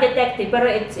yung iba pa detective, pero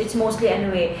it's mostly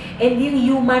And yung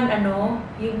human,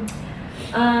 yung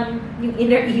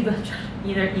inner evil.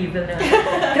 inner evil na.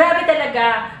 Grabe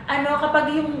talaga.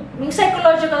 Kapag yung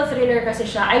psychological thriller kasi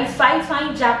siya, I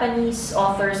find Japanese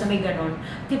authors na may ganun.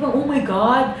 Tipo, oh my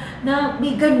God, na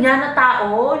may ganyan na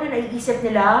tao na naiisip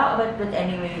nila. But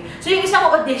anyway. So yung isang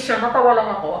audition, natawa lang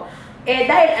ako.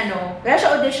 Dahil kaya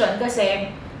siya audition kasi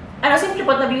simple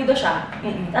po, nabiyudo siya.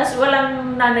 Tapos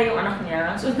walang nanay yung anak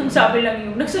niya. So, nung sabi lang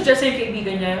yung, nagsuggest sa yung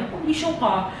kaibigan niya, audition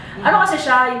ka. Kasi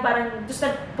siya, yung parang, tapos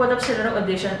nag-put up sila ng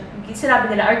audition, sinabi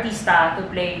nila, artista to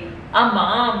play a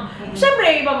mom.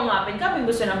 Siyempre, iba mga apin, kami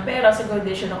gusto ng pera sa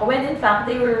audition ako. When in fact,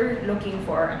 they were looking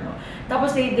for,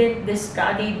 Tapos they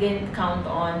didn't count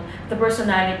on the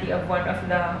personality of one of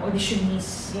the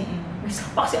auditionees. May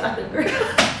sapak si ate girl.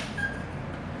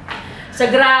 So,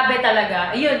 grabe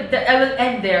talaga. Ayun, I will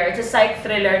end there. It's a psych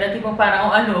thriller na tipong parang,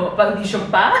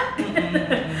 pa-audition pa?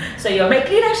 So, yun.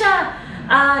 Maikli lang siya.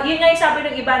 Yun nga yung sabi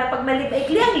ng iba na pag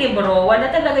maikli ang libro,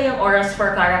 wala talaga yung oras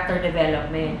for character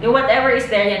development. Yung whatever is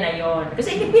there, yan na yun.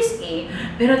 Kasi inibis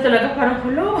pero talaga parang,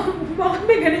 bakit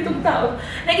may ganitong tao?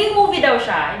 Naging movie daw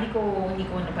siya. Hindi ko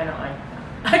napanood.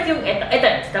 At yung, ito,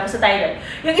 tapos sa Thailand.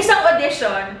 Yung isang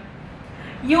audition,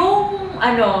 yung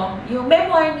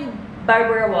memoir ni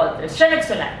Barbara Walters. Siya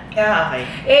nagsulat. Yeah, okay.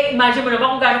 Imagine mo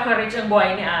naman kung gaano ka-rich ang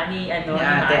buhay ni Adam.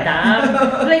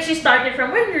 Like, she started from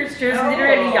when she was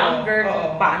literally younger.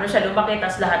 Paano siya lumaki,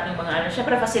 tas lahat ng mga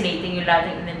Siyempre, fascinating yung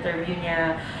lahat ng interview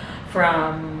niya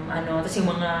from, tas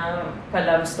yung mga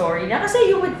pa-love story niya. Kasi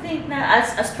you would think na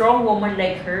as a strong woman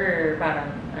like her,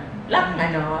 parang,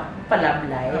 pa-love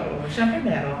life. Oo, siyempre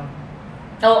meron.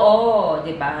 Oo,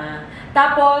 di ba?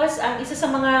 Tapos, ang isa sa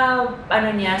mga,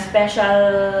 special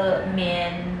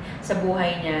men sa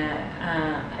buhay niya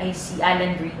ay si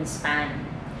Alan Greenspan.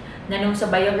 Na nung sa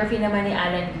biography naman ni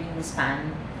Alan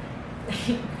Greenspan,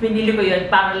 pinili ko yun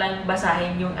para lang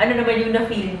basahin yung, naman yung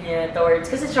na-feel niya towards,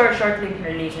 kasi short-lived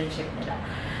relationship nila.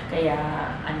 Kaya,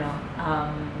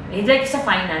 it's like sa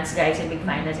finance, guys, sa big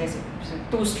finance, kasi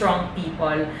two strong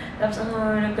people. Tapos,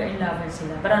 nagka-inlovean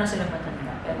sila. Parang silang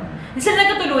matanda. Pero, hindi sila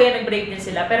nagkatuluyan, nag-break din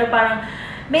sila. Pero parang,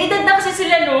 may edad na kasi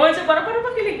sila noon. So parang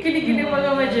makilig-kilig yung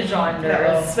mga medyo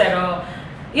genres. Pero,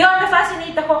 yun,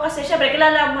 na-fascinate ako kasi syempre,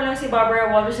 kilala mo lang si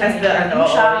Barbara Walters. As the,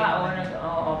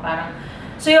 parang,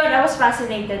 so yun, I was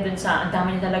fascinated dun sa, ang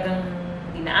dami niya talagang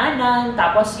dinaanan.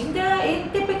 Tapos, yung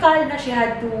typical na she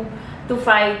had to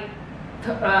fight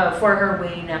for her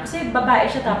way na. Kasi babae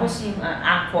siya, tapos yung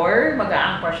anchor,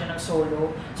 mag-a-anchor siya ng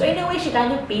solo. So in a way, she kind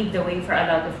of paved the way for a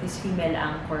lot of these female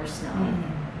anchors na.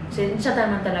 So siya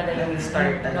naman talaga yung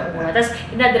start na una. Tapos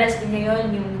in-address din niya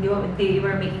yun, yung they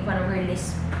were making fun of her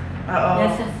lisp.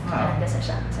 Nasa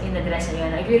siya. So in-address niya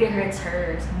yun. It really hurts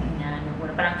her.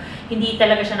 Parang hindi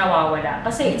talaga siya nawawala.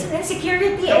 Kasi it's an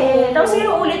insecurity Tapos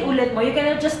yun ulit-ulit mo, you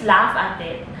cannot just laugh at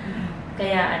it.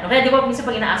 Kaya kaya di ba minsan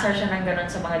pag ina-asar siya ng gano'n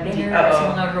sa mga dinner or sa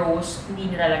mga roast, hindi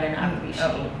niya talaga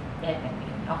na-appreciate.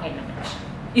 Okay naman siya.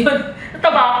 Yun,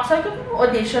 nataba ako. Sabi ko,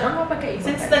 audition, ang mapagkaiba.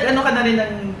 Since ka na rin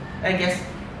ng, I guess,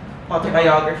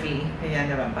 autobiography, kaya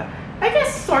naman pa. I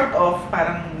guess, sort of,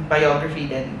 parang biography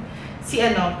din. Si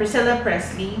Priscilla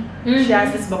Presley, she has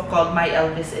this book called My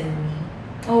Elvis and Me.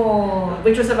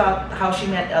 Which was about how she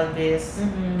met Elvis,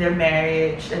 their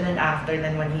marriage, and then after,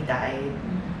 when he died.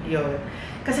 Yun.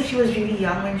 Kasi she was really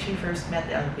young when she first met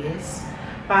Elvis.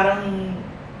 Parang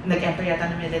nag-enter yata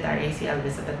ng military si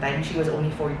Elvis at the time. She was only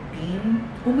 14.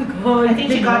 Oh my God! I think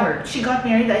she got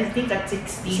married, I think, at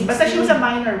 16. Basta she was a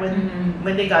minor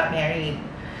when they got married.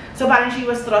 So parang she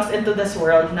was thrust into this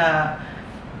world na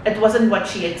it wasn't what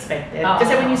she expected.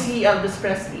 Kasi when you see Elvis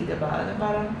Presley, diba?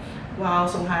 Parang, wow,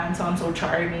 so handsome, so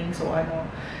charming, so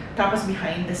Tapos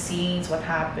behind the scenes, what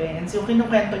happens. Yung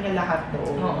kinukwento niya lahat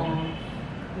doon.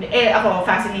 Ako,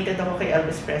 fascinated ako kay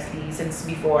Elvis Presley since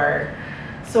before.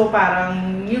 So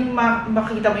parang yung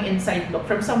makita mo yung inside look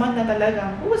from someone na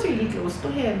talagang who was really close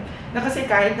to him. Na kasi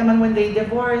kahit naman when they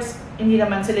divorced, hindi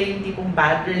naman sila yung tipong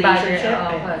bad relationship.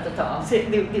 Totoo. So,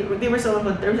 they were still on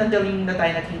good terms until yung the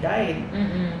time that he died.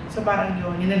 So parang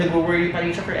yun na nag-worry pa rin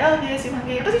siya for Elvis. Yung mga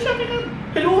ganyan. Kasi syempre na,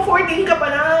 hello, 14 ka pa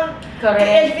lang. Correct. Kay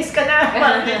Elvis ka na.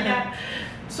 Parang ganyan.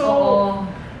 So,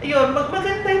 yun,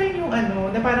 maganda rin yung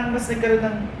na parang mas nagkaroon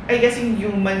ng, I guess yung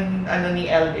human, ni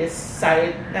Elvis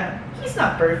side na he's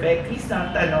not perfect, he's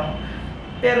not,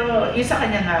 pero yung sa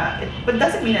kanya nga, but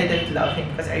doesn't mean I didn't love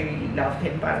him because I really loved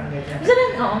him, parang ganyan.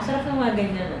 Sarap ng mga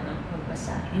ganyan,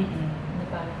 magbasa.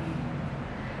 Parang,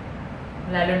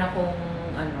 lalo na kung,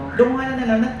 Gumawa na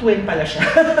lang na twin pala siya.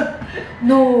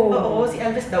 No! Oo, si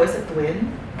Elvis daw is a twin.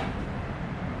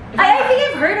 I think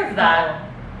I've heard of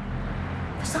that.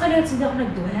 Tapos nakalimutan hindi ako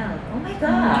nag-dwell. Oh my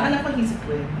God! Alam ko he's a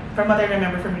twin. From what I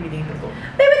remember from reading the book.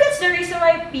 Maybe that's the reason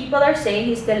why people are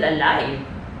saying he's still alive.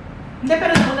 Hindi,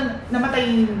 pero namatay.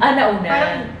 Nauna.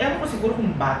 Parang, ewan ko siguro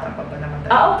kung bata pa ba namatay.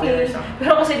 Okay.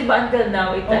 Pero kasi diba until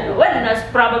now,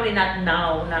 probably not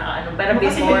now, na ano, pero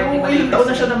before. Kasi ilang taon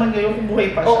na siya naman ngayon kung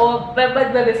buhay pa siya. Oo,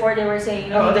 but before they were saying,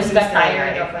 he just got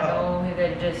tired of,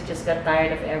 he just got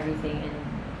tired of everything and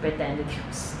pretended he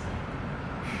was.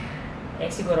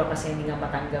 Siguro kasi hindi nga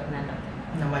matanggap na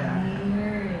nawala.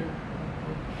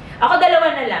 Ako dalawa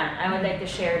na lang, I would like to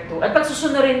share too. At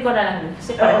pagsusunurin ko na lang,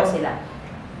 kasi pareho sila.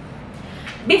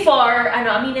 Before,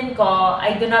 aminin ko,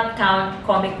 I do not count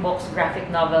comic books, graphic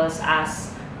novels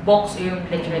as books o yung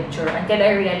literature until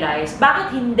I realized,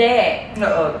 bakit hindi?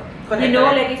 Oo.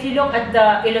 Like if you look at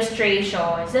the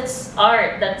illustrations, that's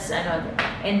art, that's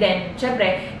and then,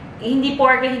 syempre, hindi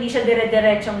porke hindi siya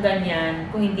dire-diretsong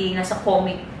ganyan, kung hindi nasa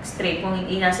comic strip, kung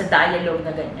hindi nasa dialogue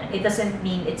na ganyan, it doesn't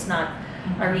mean it's not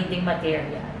a reading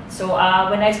material. So,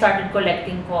 when I started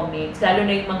collecting comics, lalo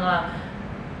na yung mga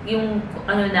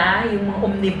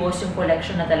omnibus, yung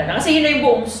collection na talaga. Kasi yun na yung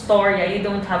buong storya, you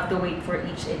don't have to wait for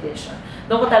each edition.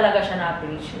 Doon ko talaga siya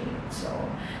na-appreciate. So,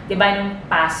 di ba nung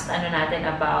past, natin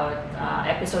about,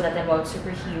 episode natin about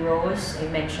superheroes,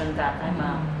 I mentioned that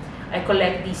I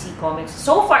collect DC comics.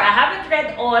 So far, I haven't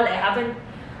read all, I haven't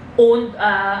owned,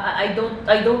 I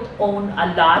don't own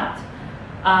a lot.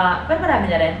 Pero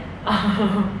marami na rin.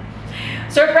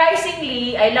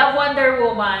 Surprisingly, I love Wonder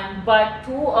Woman, but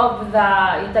two of the,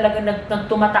 yung talagang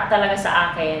nagtumatak talaga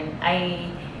sa akin,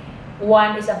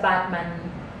 one is a Batman,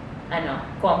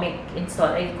 comic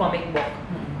book,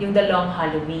 yung The Long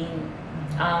Halloween.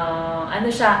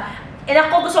 Siya,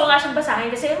 ako gusto ko nga siyang basahin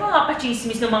kasi yung mga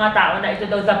pachismis ng mga tao na ito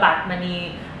daw the Batman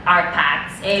ni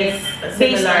Arpax is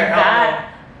based on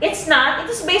that. It's not.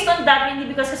 It is based on that really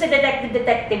because kasi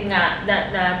detective nga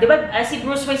na 'di ba si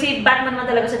Bruce Wayne si Batman man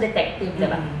talaga sa detective, 'di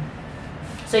ba?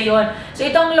 So yun. So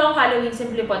itong Long Halloween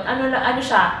simply put, ano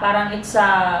siya, parang it's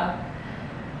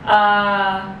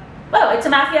it's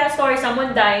a mafia story.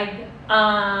 Someone died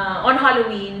on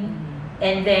Halloween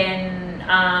and then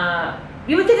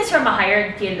you would think it's from a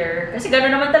hired killer. Kasi gano'n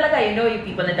naman talaga, yung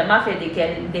people in the mafia, they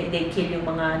kill yung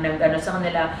mga sa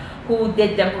kanila who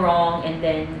did them wrong. And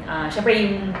then, syempre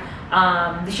yung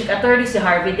district attorney, si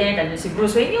Harvey Dent, and si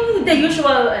Bruce Wayne, yung the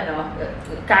usual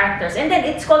characters. And then,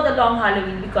 it's called the Long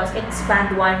Halloween because it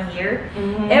spanned 1 year.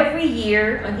 Every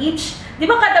year, on each, di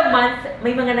ba kada month,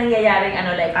 may mga nangyayaring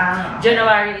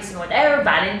January is whatever,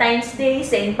 Valentine's Day,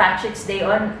 St. Patrick's Day,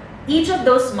 on each of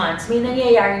those months, may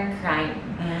nangyayaring crime.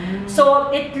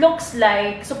 So, it looks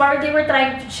like, so parang they were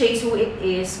trying to chase who it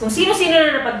is, kung sino-sino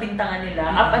na napagbintangan nila,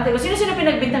 up until kung sino-sino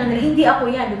pinagbintangan nila, hindi ako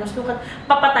yan, because kung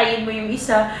papatayin mo yung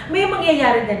isa, may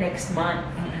mangyayari the next month.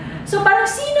 So, parang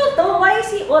sino to? Why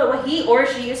is he or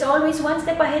she is always one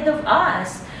step ahead of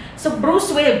us? So,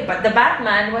 Bruce Wayne, the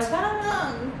Batman, was parang,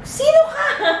 sino ka?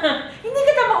 Hindi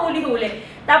kita mauli-huli.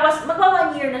 Tapos,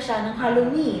 magwa 1 year na siya ng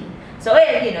Halloween. So,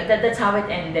 that's how it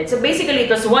ended. So, basically,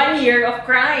 it was 1 year of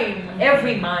crime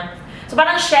every month. So,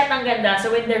 parang shit ang ganda.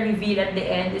 So, when the reveal at the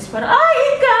end is parang,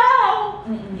 ikaw!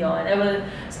 Yun, I will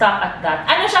stop at that.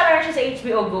 Meron siya sa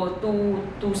HBO Go,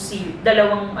 to see,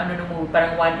 dalawang, movie,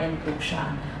 parang 1 and 2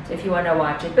 siya. So, if you wanna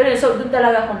watch it. Pero, so, dun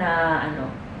talaga ako na,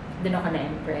 dun ako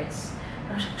na-impress.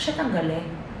 Parang, shit ang galing.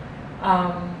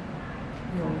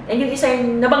 Yun. And yung isa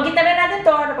yung, nabanggit na natin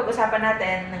to, napag-usapan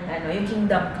natin ng yung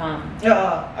Kingdom Come.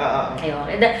 Oo. Ayun.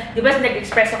 And di ba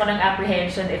nag-express ako ng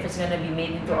apprehension if it's gonna be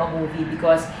made into a movie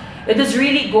because it was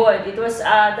really good. It was,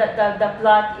 the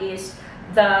plot is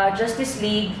the Justice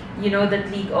League, that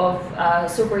league of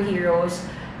superheroes.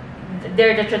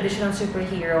 They're the traditional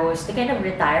superheroes. They kind of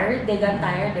retired. They got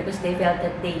tired because they felt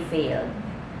that they failed.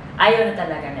 Ayaw na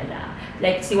talaga nila.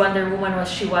 Like, si Wonder Woman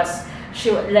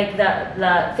like the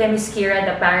Themyscira,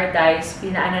 the Paradise,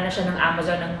 pinaana na siya ng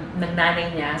Amazon ng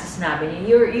nanay niya, sa sinabi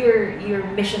niya, your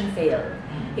mission failed.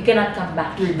 You cannot come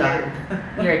back. You're done.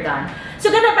 You're done.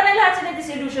 So ganun pa na lahat sila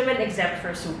disillusionment except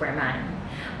for Superman.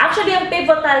 Actually, ang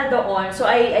pivotal doon, so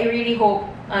I really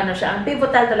hope, ang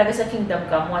pivotal talaga sa Kingdom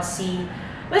Come was si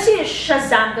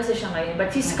Shazam kasi siya ngayon, but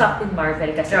he's Captain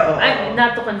Marvel kasi.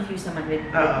 Not to confuse naman with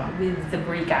the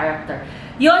Brie character.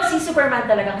 Yun, si Superman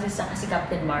talaga kasi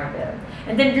Captain Marvel.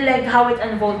 And then like how it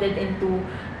unfolded into,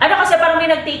 kasi parang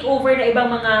may nag-take over na ibang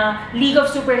mga League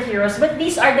of Superheroes, but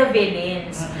these are the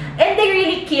villains. And they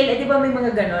really kill, di ba may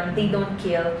mga ganon, they don't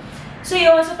kill. So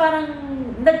yun, so parang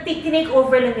nag-take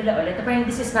over lang nila ulit. Parang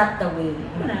this is not the way.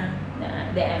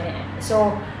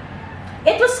 So,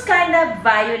 it was kind of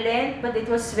violent, but it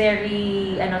was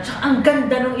very, tsaka ang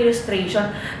ganda ng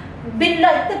illustration.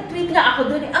 Nag-tweet nga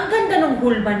ako doon, ang ganda ng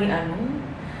hulma ni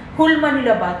Hulma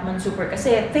nila Batman super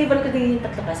kasi favorite ko din yung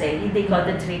tatlo kasi they call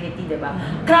the Trinity, diba?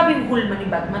 Grabe yung hulma ni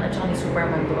Batman at saka ni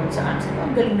Superman doon sa ano.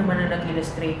 Ang galing naman na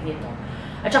nag-illustrate nito.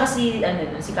 At saka si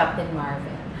Captain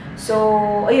Marvel. So,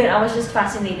 ayun, I was just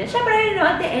fascinated. Syempre,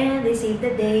 at the end, they saved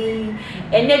the day.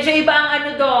 And medyo iba ang ano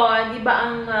doon, iba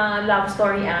ang love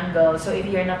story angle. So, if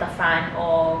you're not a fan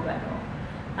of,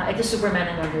 ito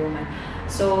Superman and Wonder Woman.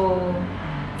 So,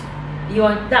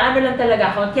 yun, naano lang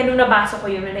talaga ako. Kaya nung nabasa ko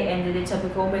yun, when I ended it,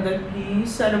 sabi ko, oh my God, please,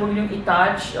 sana huwag niyong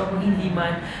i-touch, o kung hindi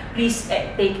man, please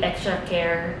take extra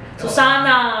care. So,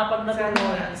 sana, pag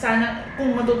natuloy. Sana,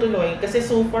 kung matutuloy, kasi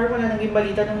so far, wala naging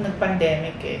balita nung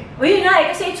nag-pandemic O yun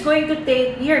nga, kasi it's going to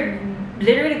take, you're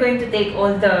literally going to take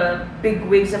all the big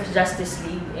wigs of Justice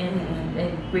League and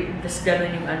tas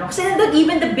gano'n yung ano. Kasi nandun,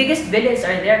 even the biggest villains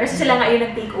are there, kasi sila nga yung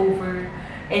nag-take over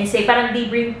and say, parang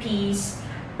they bring peace.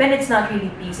 But it's not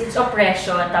really peace. It's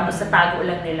oppression. Tapos natago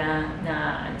lang nila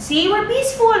na, see, we're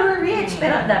peaceful, we're rich.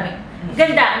 Pero ang dami. Ang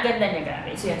ganda niya, grabe.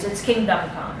 So, yun. So, it's Kingdom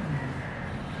Come.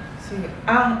 So,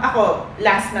 ako,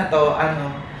 last na to,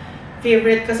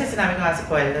 favorite, kasi sinabi ko nga si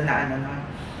Coelho na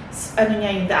niya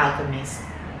yung The Alchemist.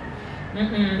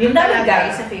 Yung dami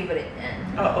guys sa favorite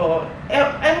niyan. Oo.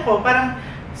 Ko, parang,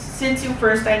 since yung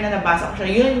first time na nabasa ko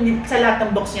siya, yun, sa lahat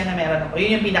ng books niya na meron ako,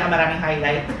 yun yung pinakamaraming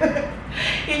highlight.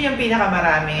 Yun yung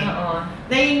pinakamarami. Oo.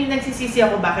 Na yun yung nagsisisi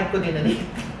ako bakit ko dinonate.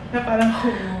 Na parang,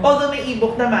 although may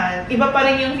ebook naman, iba pa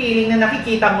rin yung feeling na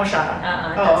nakikita mo siya.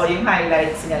 Oo, yung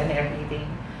highlights niya and everything.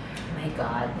 Oh my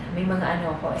God. May mga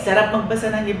ko eh. Sarap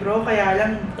magbasa ng libro, kaya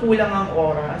lang kulang ang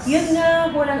oras. Yun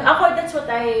nga, kulang. Ako, that's what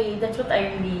I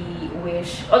really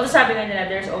wish. Although sabi nga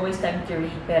nila, there's always time to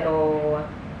read, pero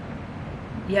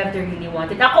you have to really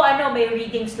want it. Ako, may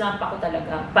reading slump ako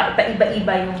talaga.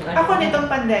 Iba-iba yung Ako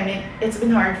nitong pandemic, it's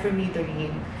been hard for me to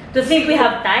read. To think we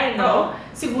have time, no? Oo.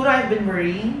 Siguro I've been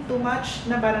worrying too much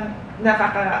na parang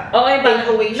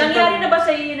take away siya. Nangyari na ba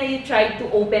sa'yo yun na you tried to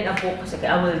open a book kasi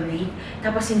I will read,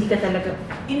 tapos hindi ka talaga...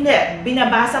 Hindi.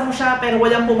 Binabasa mo siya pero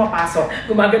walang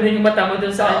pumapasok. Gumagano yung mata mo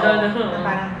dun sa na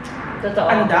parang, totoo.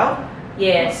 Ano daw?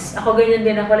 Yes. Ako ganyan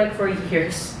din ako like for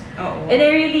years. Oo. And I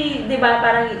really, di ba,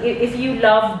 parang if you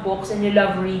love books and you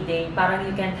love reading, parang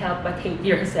you can't help but hate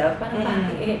yourself. Parang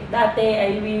dati,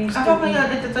 I really used ako to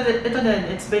read. ito din,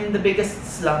 it's been the biggest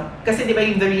slump. Kasi di ba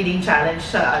yung the reading challenge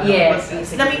sa Yes.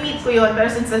 Nami-meet ko yun, pero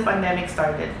since the pandemic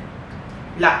started,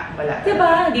 wala.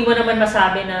 Diba? Di mo naman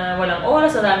masabi na walang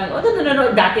oras,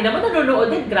 nanonood. Dati naman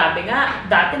nanonood din. Grabe nga.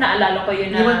 Dati naalala ko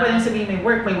yun na... Hindi mo pa rin sabihin may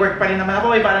work pa rin naman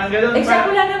ako, parang gano'n.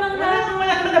 Exactly, wala naman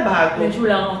na bago.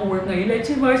 Medyo lang ako work ngayon. Let's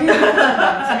see, Marcy.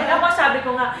 And ako sabi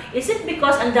ko nga, is it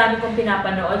because ang dami kong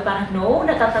pinapanood? Parang no,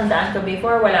 natatandaan ko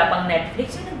before, wala pang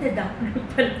Netflix. So, nagda-download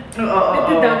pa lang.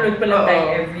 Nagda-download pa lang tayo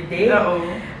everyday.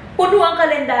 Puno ang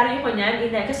kalendaryo ko niyan.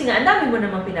 Kasi nga, ang dami mo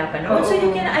naman pinapanood. So,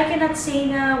 I cannot say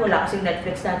na wala kasing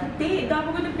Netflix dati. Hindi,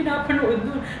 dami ko na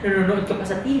pinapanood doon. Nanonood ka pa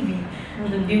sa TV.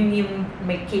 Yung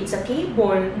may sa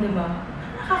cable, di ba?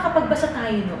 Nakakapagbasa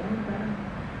tayo noon.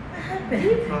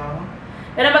 Parang,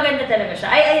 pero maganda talaga siya.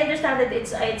 I understand that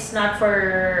it's not for,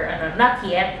 not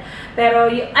yet. Pero,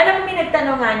 alam mo, may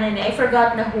nagtanong nga na I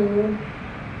forgot na who,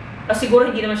 siguro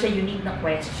hindi naman siya unique na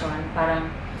question. Parang,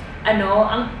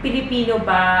 ang Pilipino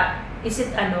ba, is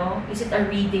it a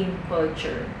reading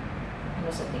culture? Ano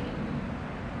sa tingin mo?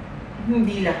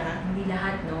 Hindi lahat. Hindi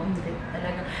lahat, no? Hindi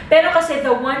talaga. Pero kasi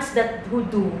the ones who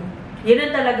do,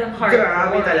 yun ang talagang hardcore.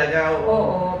 Grabe talaga.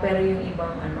 Oo, pero yung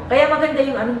ibang Kaya maganda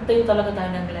yung tayo talaga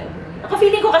tayo ng library. Ako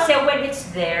feeling ko kasi when it's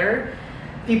there,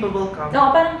 people will come. No,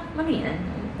 parang, yan.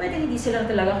 Pwede hindi sila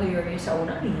talaga curious sa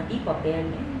una. Papel,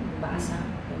 basa.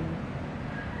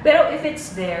 Pero if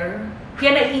it's there,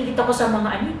 kaya naiingit ako sa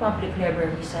mga public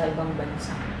library sa ibang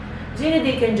bansa. Kasi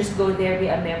they can just go there,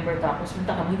 be a member, tapos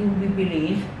punta ka, hindi mo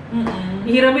bibiliin.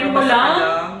 Hiramin mo lang.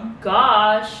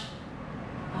 Gosh.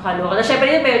 Nakaloka.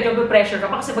 Siyempre, medyo pressure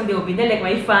ka pa kasi pag di mo binalik,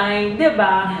 may fine, di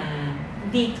ba?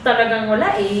 Di talagang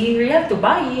wala you have to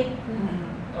buy it.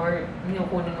 Or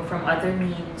kunin mo from other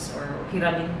means, or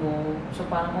hiramin mo. So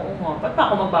parang, oo nga, ba't pa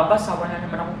ako magbabasa? Wala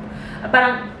naman ako.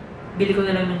 Parang, bili ko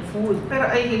na lang ng food. Pero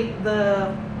I hate the,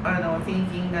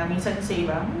 thinking na minsan say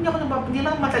ba, hindi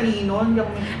lang matalino,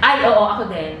 oo, ako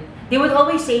din. They would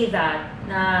always say that,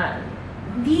 na,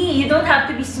 you don't have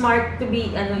to be smart to be,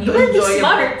 you will be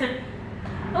smart.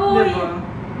 Oo,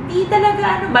 di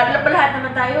talaga, lahat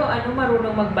naman tayo,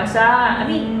 marunong magbasa. I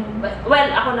mean, well,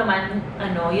 ako naman,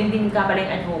 yun din kapaling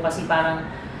advocacy, parang,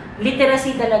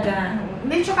 literacy talaga.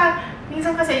 Hindi, tsaka,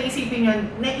 minsan kasi isipin yun,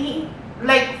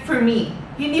 like, for me,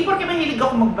 hindi porke mahilig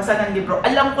ako magbasa ng libro,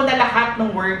 alam ko na lahat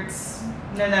ng words.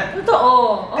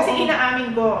 Totoo. Kasi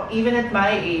inaamin ko, even at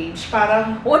my age,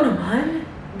 parang, oo naman.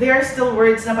 there are still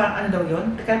words na parang ano daw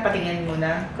yun? Teka, patingin mo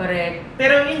na. Correct.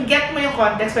 Pero yung get mo yung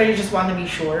context where you just want to be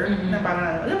sure na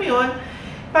parang alam mo yun,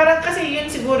 parang kasi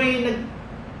yun siguro yung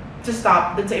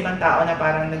stop dun sa ibang tao na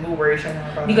parang nag-worry siya na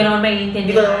parang Hindi ko naman maintindihan.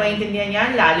 Hindi ko naman maintindihan yan,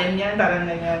 lalim yan, parang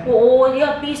ganyan. Oo,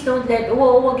 yeah, please don't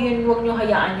wag nyo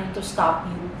hayaan yun to stop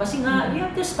you. Kasi nga, you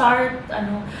have to start,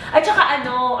 At saka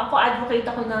ako advocate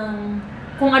ako ng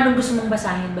kung anong gusto mong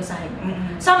basahin.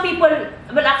 Some people,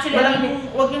 well actually,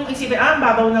 wag yung isipin,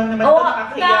 babaw lang naman ito,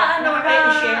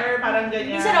 nakakaya-share, parang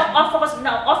ganyan. Minsan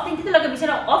hindi talaga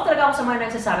ako sa mga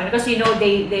nagsasabi. Kasi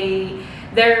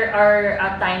there are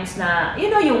times na,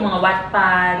 yung mga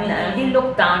Wattpad, they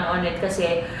look down on it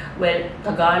kasi, well,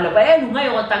 Tagalog.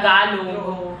 Ngayon,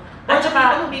 Tagalog. At saka,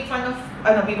 people who make fun of,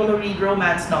 people who read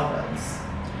romance novels.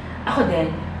 Ako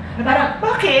din. Parang,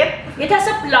 bakit? It has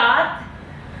a plot,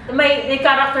 may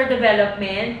character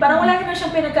development, parang wala naman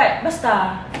siyang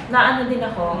basta, din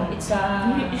ako. It's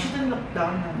You shouldn't look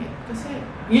down on it. Kasi,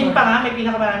 yun pa nga, may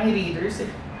pinakamaraming readers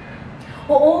eh.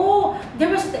 Oo,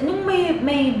 nung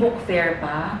may book fair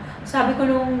pa, sabi ko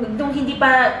nung hindi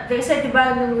pa, kasi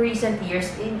diba nung recent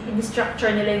years, in-structure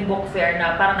nila yung book fair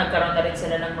na parang nagkaroon na rin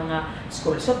sila ng mga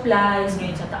school supplies,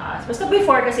 ngayon sa taas. Basta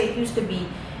before kasi it used to be,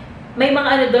 may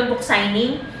mga doon, book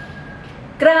signing,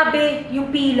 grabe yung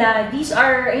pila, these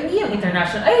are, hindi yung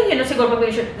international, siguro pa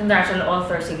yung international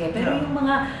author, sige, pero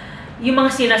yung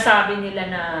mga sinasabi nila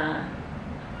na,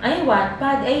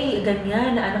 Wattpad,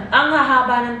 ganyan, ang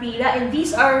hahaba ng pila, and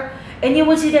you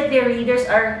will see that their readers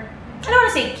are, I don't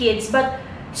want to say kids, but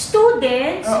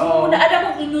students, na alam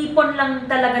mong inipon lang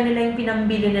talaga nila yung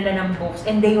pinambili nila ng books,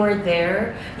 and they were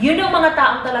there. Yun yung mga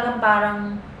taong talagang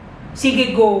parang,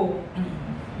 sige go,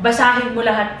 basahin mo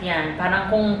lahat yan. Parang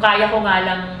kung kaya ko nga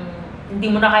lang, hindi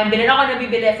mo na kayang bilhin, ako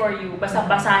nabibili for you, basta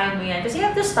basahin mo yan. Kasi you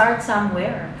have to start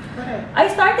somewhere. Okay. I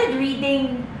started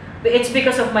reading. It's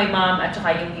because of my mom at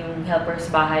saka yung helper's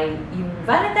bahay, yung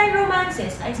Valentine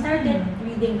romances. I started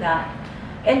reading that.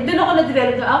 And doon ako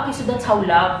na-develop na, okay, so that's how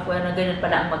love, na ganyan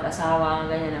pala ang mag-asawa,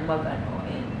 ganyan ang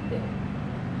and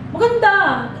maganda.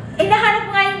 Nahanap ko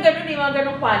nga yung ganun, yung mga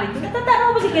ganung quality.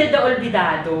 Natatanaw mo si Gilda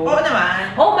Olvidado. Oo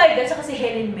naman. Oh my God, saka si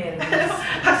Helen Merrill.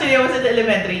 Actually, I was at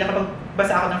elementary,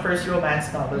 nakapagbasa ako ng first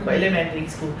romance novel ko, elementary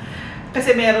school.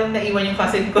 Kasi meron naiwan yung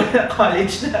cousin ko na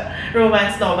college na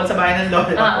romance novel sa bahay ng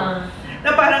lola ko.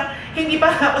 Na parang, hindi pa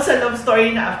ako sa love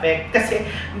story na affect. Kasi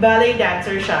ballet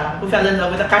dancer siya, who fell in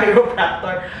love with a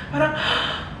chiropractor. Parang,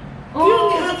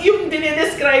 yung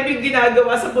dinidescribe yung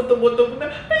ginagawa sa buto-buto na,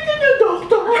 ay ganyan,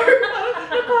 doctor. Parang,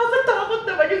 nakakatakot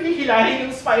naman yung hihilahin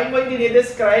yung spine mo, yung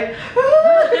dinidescribe.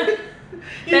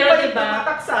 Pero diba,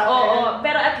 tumatak sa akin. Oo,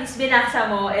 pero at least binasa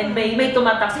mo and may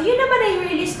tumatak. So yun naman ay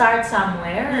really start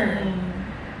somewhere.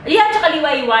 Yeah, tsaka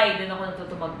liwayway, doon ako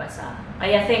natuto magbasa.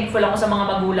 Kaya thankful ako sa mga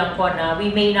magulang ko na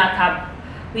we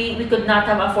could not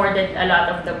have afforded a lot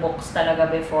of the books talaga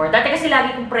before. Dati kasi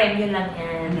lagi kong premyo lang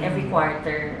yan, every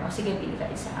quarter. O sige, pili ka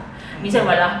isa. Minsan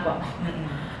wala pa.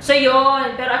 So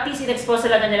yun, pero at least in-expose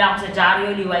talaga nila ako sa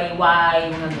dyaryo,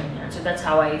 liwayway, mga ganyan. So that's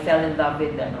how I fell in love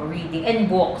with reading and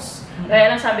books.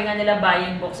 Kaya lang sabi nga nila,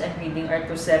 buying books and reading are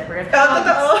two separate things.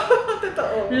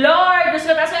 Totoo. Lord! Gusto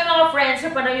ko tayo mga friends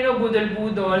na parang,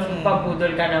 budol-budol.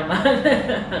 Pabudol ka naman.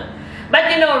 But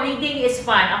reading is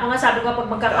fun. Ako nga sabi ko, pag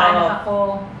magkakaanak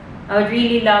ako, I would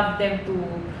really love them to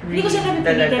hindi ko sila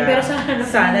napipilitin, pero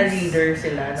sana reader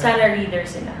sila. No? Sana reader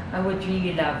sila. I would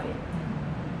really love it.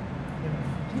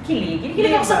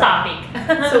 Kilig ako sa topic.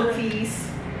 So please,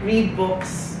 read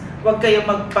books. Huwag kayong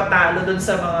magpatalo dun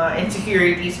sa mga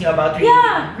insecurities nyo about reading.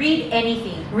 Yeah, read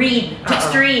anything. Read.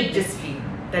 Just read. Just read.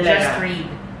 Talaga. Just read.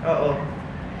 Oo.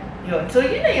 Yun. So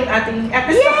yun na yung ating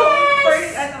episode for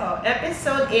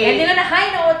episode 8. Ending on a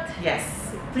high note. Yes.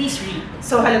 Please read.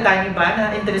 So halata niyo ba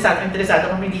na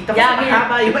interesado kami dito? Kasi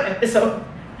mahaba yung episode.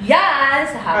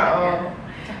 Yes! Oo.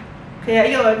 Kaya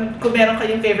yun, kung meron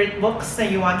kayong favorite books na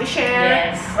you want to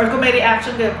share, or kung may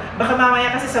reaction kayo, baka mamaya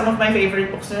kasi some of my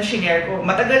favorite books na shinare ko,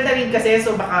 matagal na rin kasi,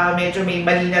 so baka medyo may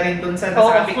mali na rin dun sa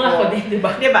nasabi ko. Oo,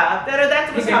 diba? Pero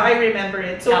that was how I remember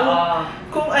it. So,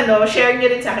 kung share nyo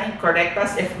rin sa akin, correct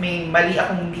us if may mali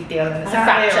akong detail na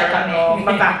nasabi, or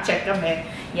ma-fact check kami.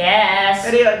 Yes!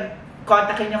 Pero yun,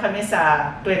 kontakin nyo kami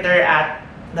sa Twitter at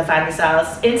The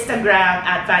Fandesals, Instagram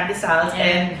at Fandesals,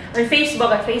 and on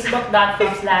Facebook at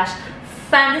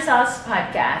facebook.com/Fandesals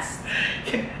Podcast.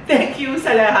 Thank you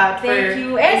sa lahat for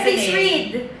listening. And please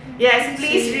read. Yes,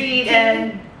 please read,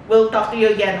 and we'll talk to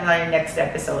you again on our next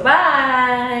episode.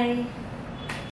 Bye!